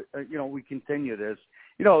 continue it. We continue this.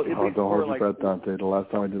 Don't hold your breath, Dante. The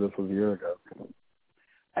last time I did this was a year ago.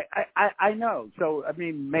 I know. So, I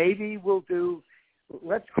mean, maybe we'll do,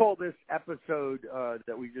 let's call this episode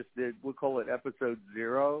that we just did, we'll call it episode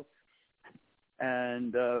 0.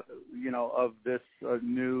 And, of this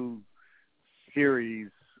new series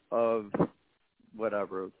of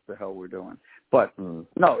whatever the hell we're doing. But,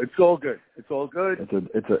 no, it's all good. It's all good.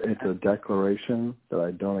 It's a declaration that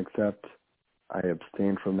I don't accept. I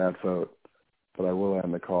abstain from that vote, but I will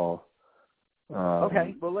end the call.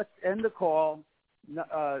 Okay, well, let's end the call.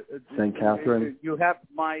 St. Catherine. You have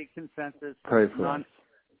my consensus. Pray for us.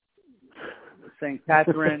 St.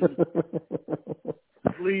 Catherine,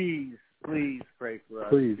 please pray for us.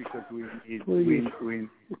 Please. Because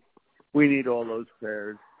we need all those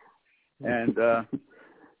prayers. And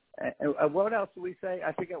what else do we say?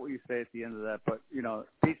 I forget what you say at the end of that, but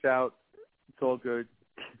peace out. It's all good.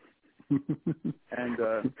 And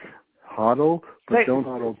hodl, but don't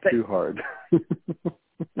hodl too hard.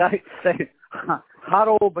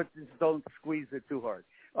 Hodl, but just don't squeeze it too hard.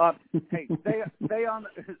 Hey, stay on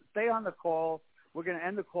the call. We're going to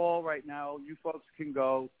end the call right now. You folks can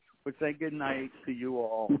go. We'll say good night to you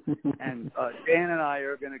all. And Dan and I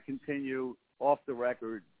are going to continue off the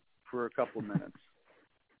record for a couple minutes.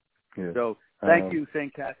 Yeah. So thank you,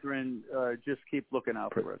 St. Catherine. Just keep looking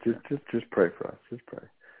out for us. Just pray for us. Just pray.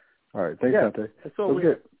 All right. Thanks, Dante. That's all we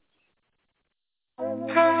good.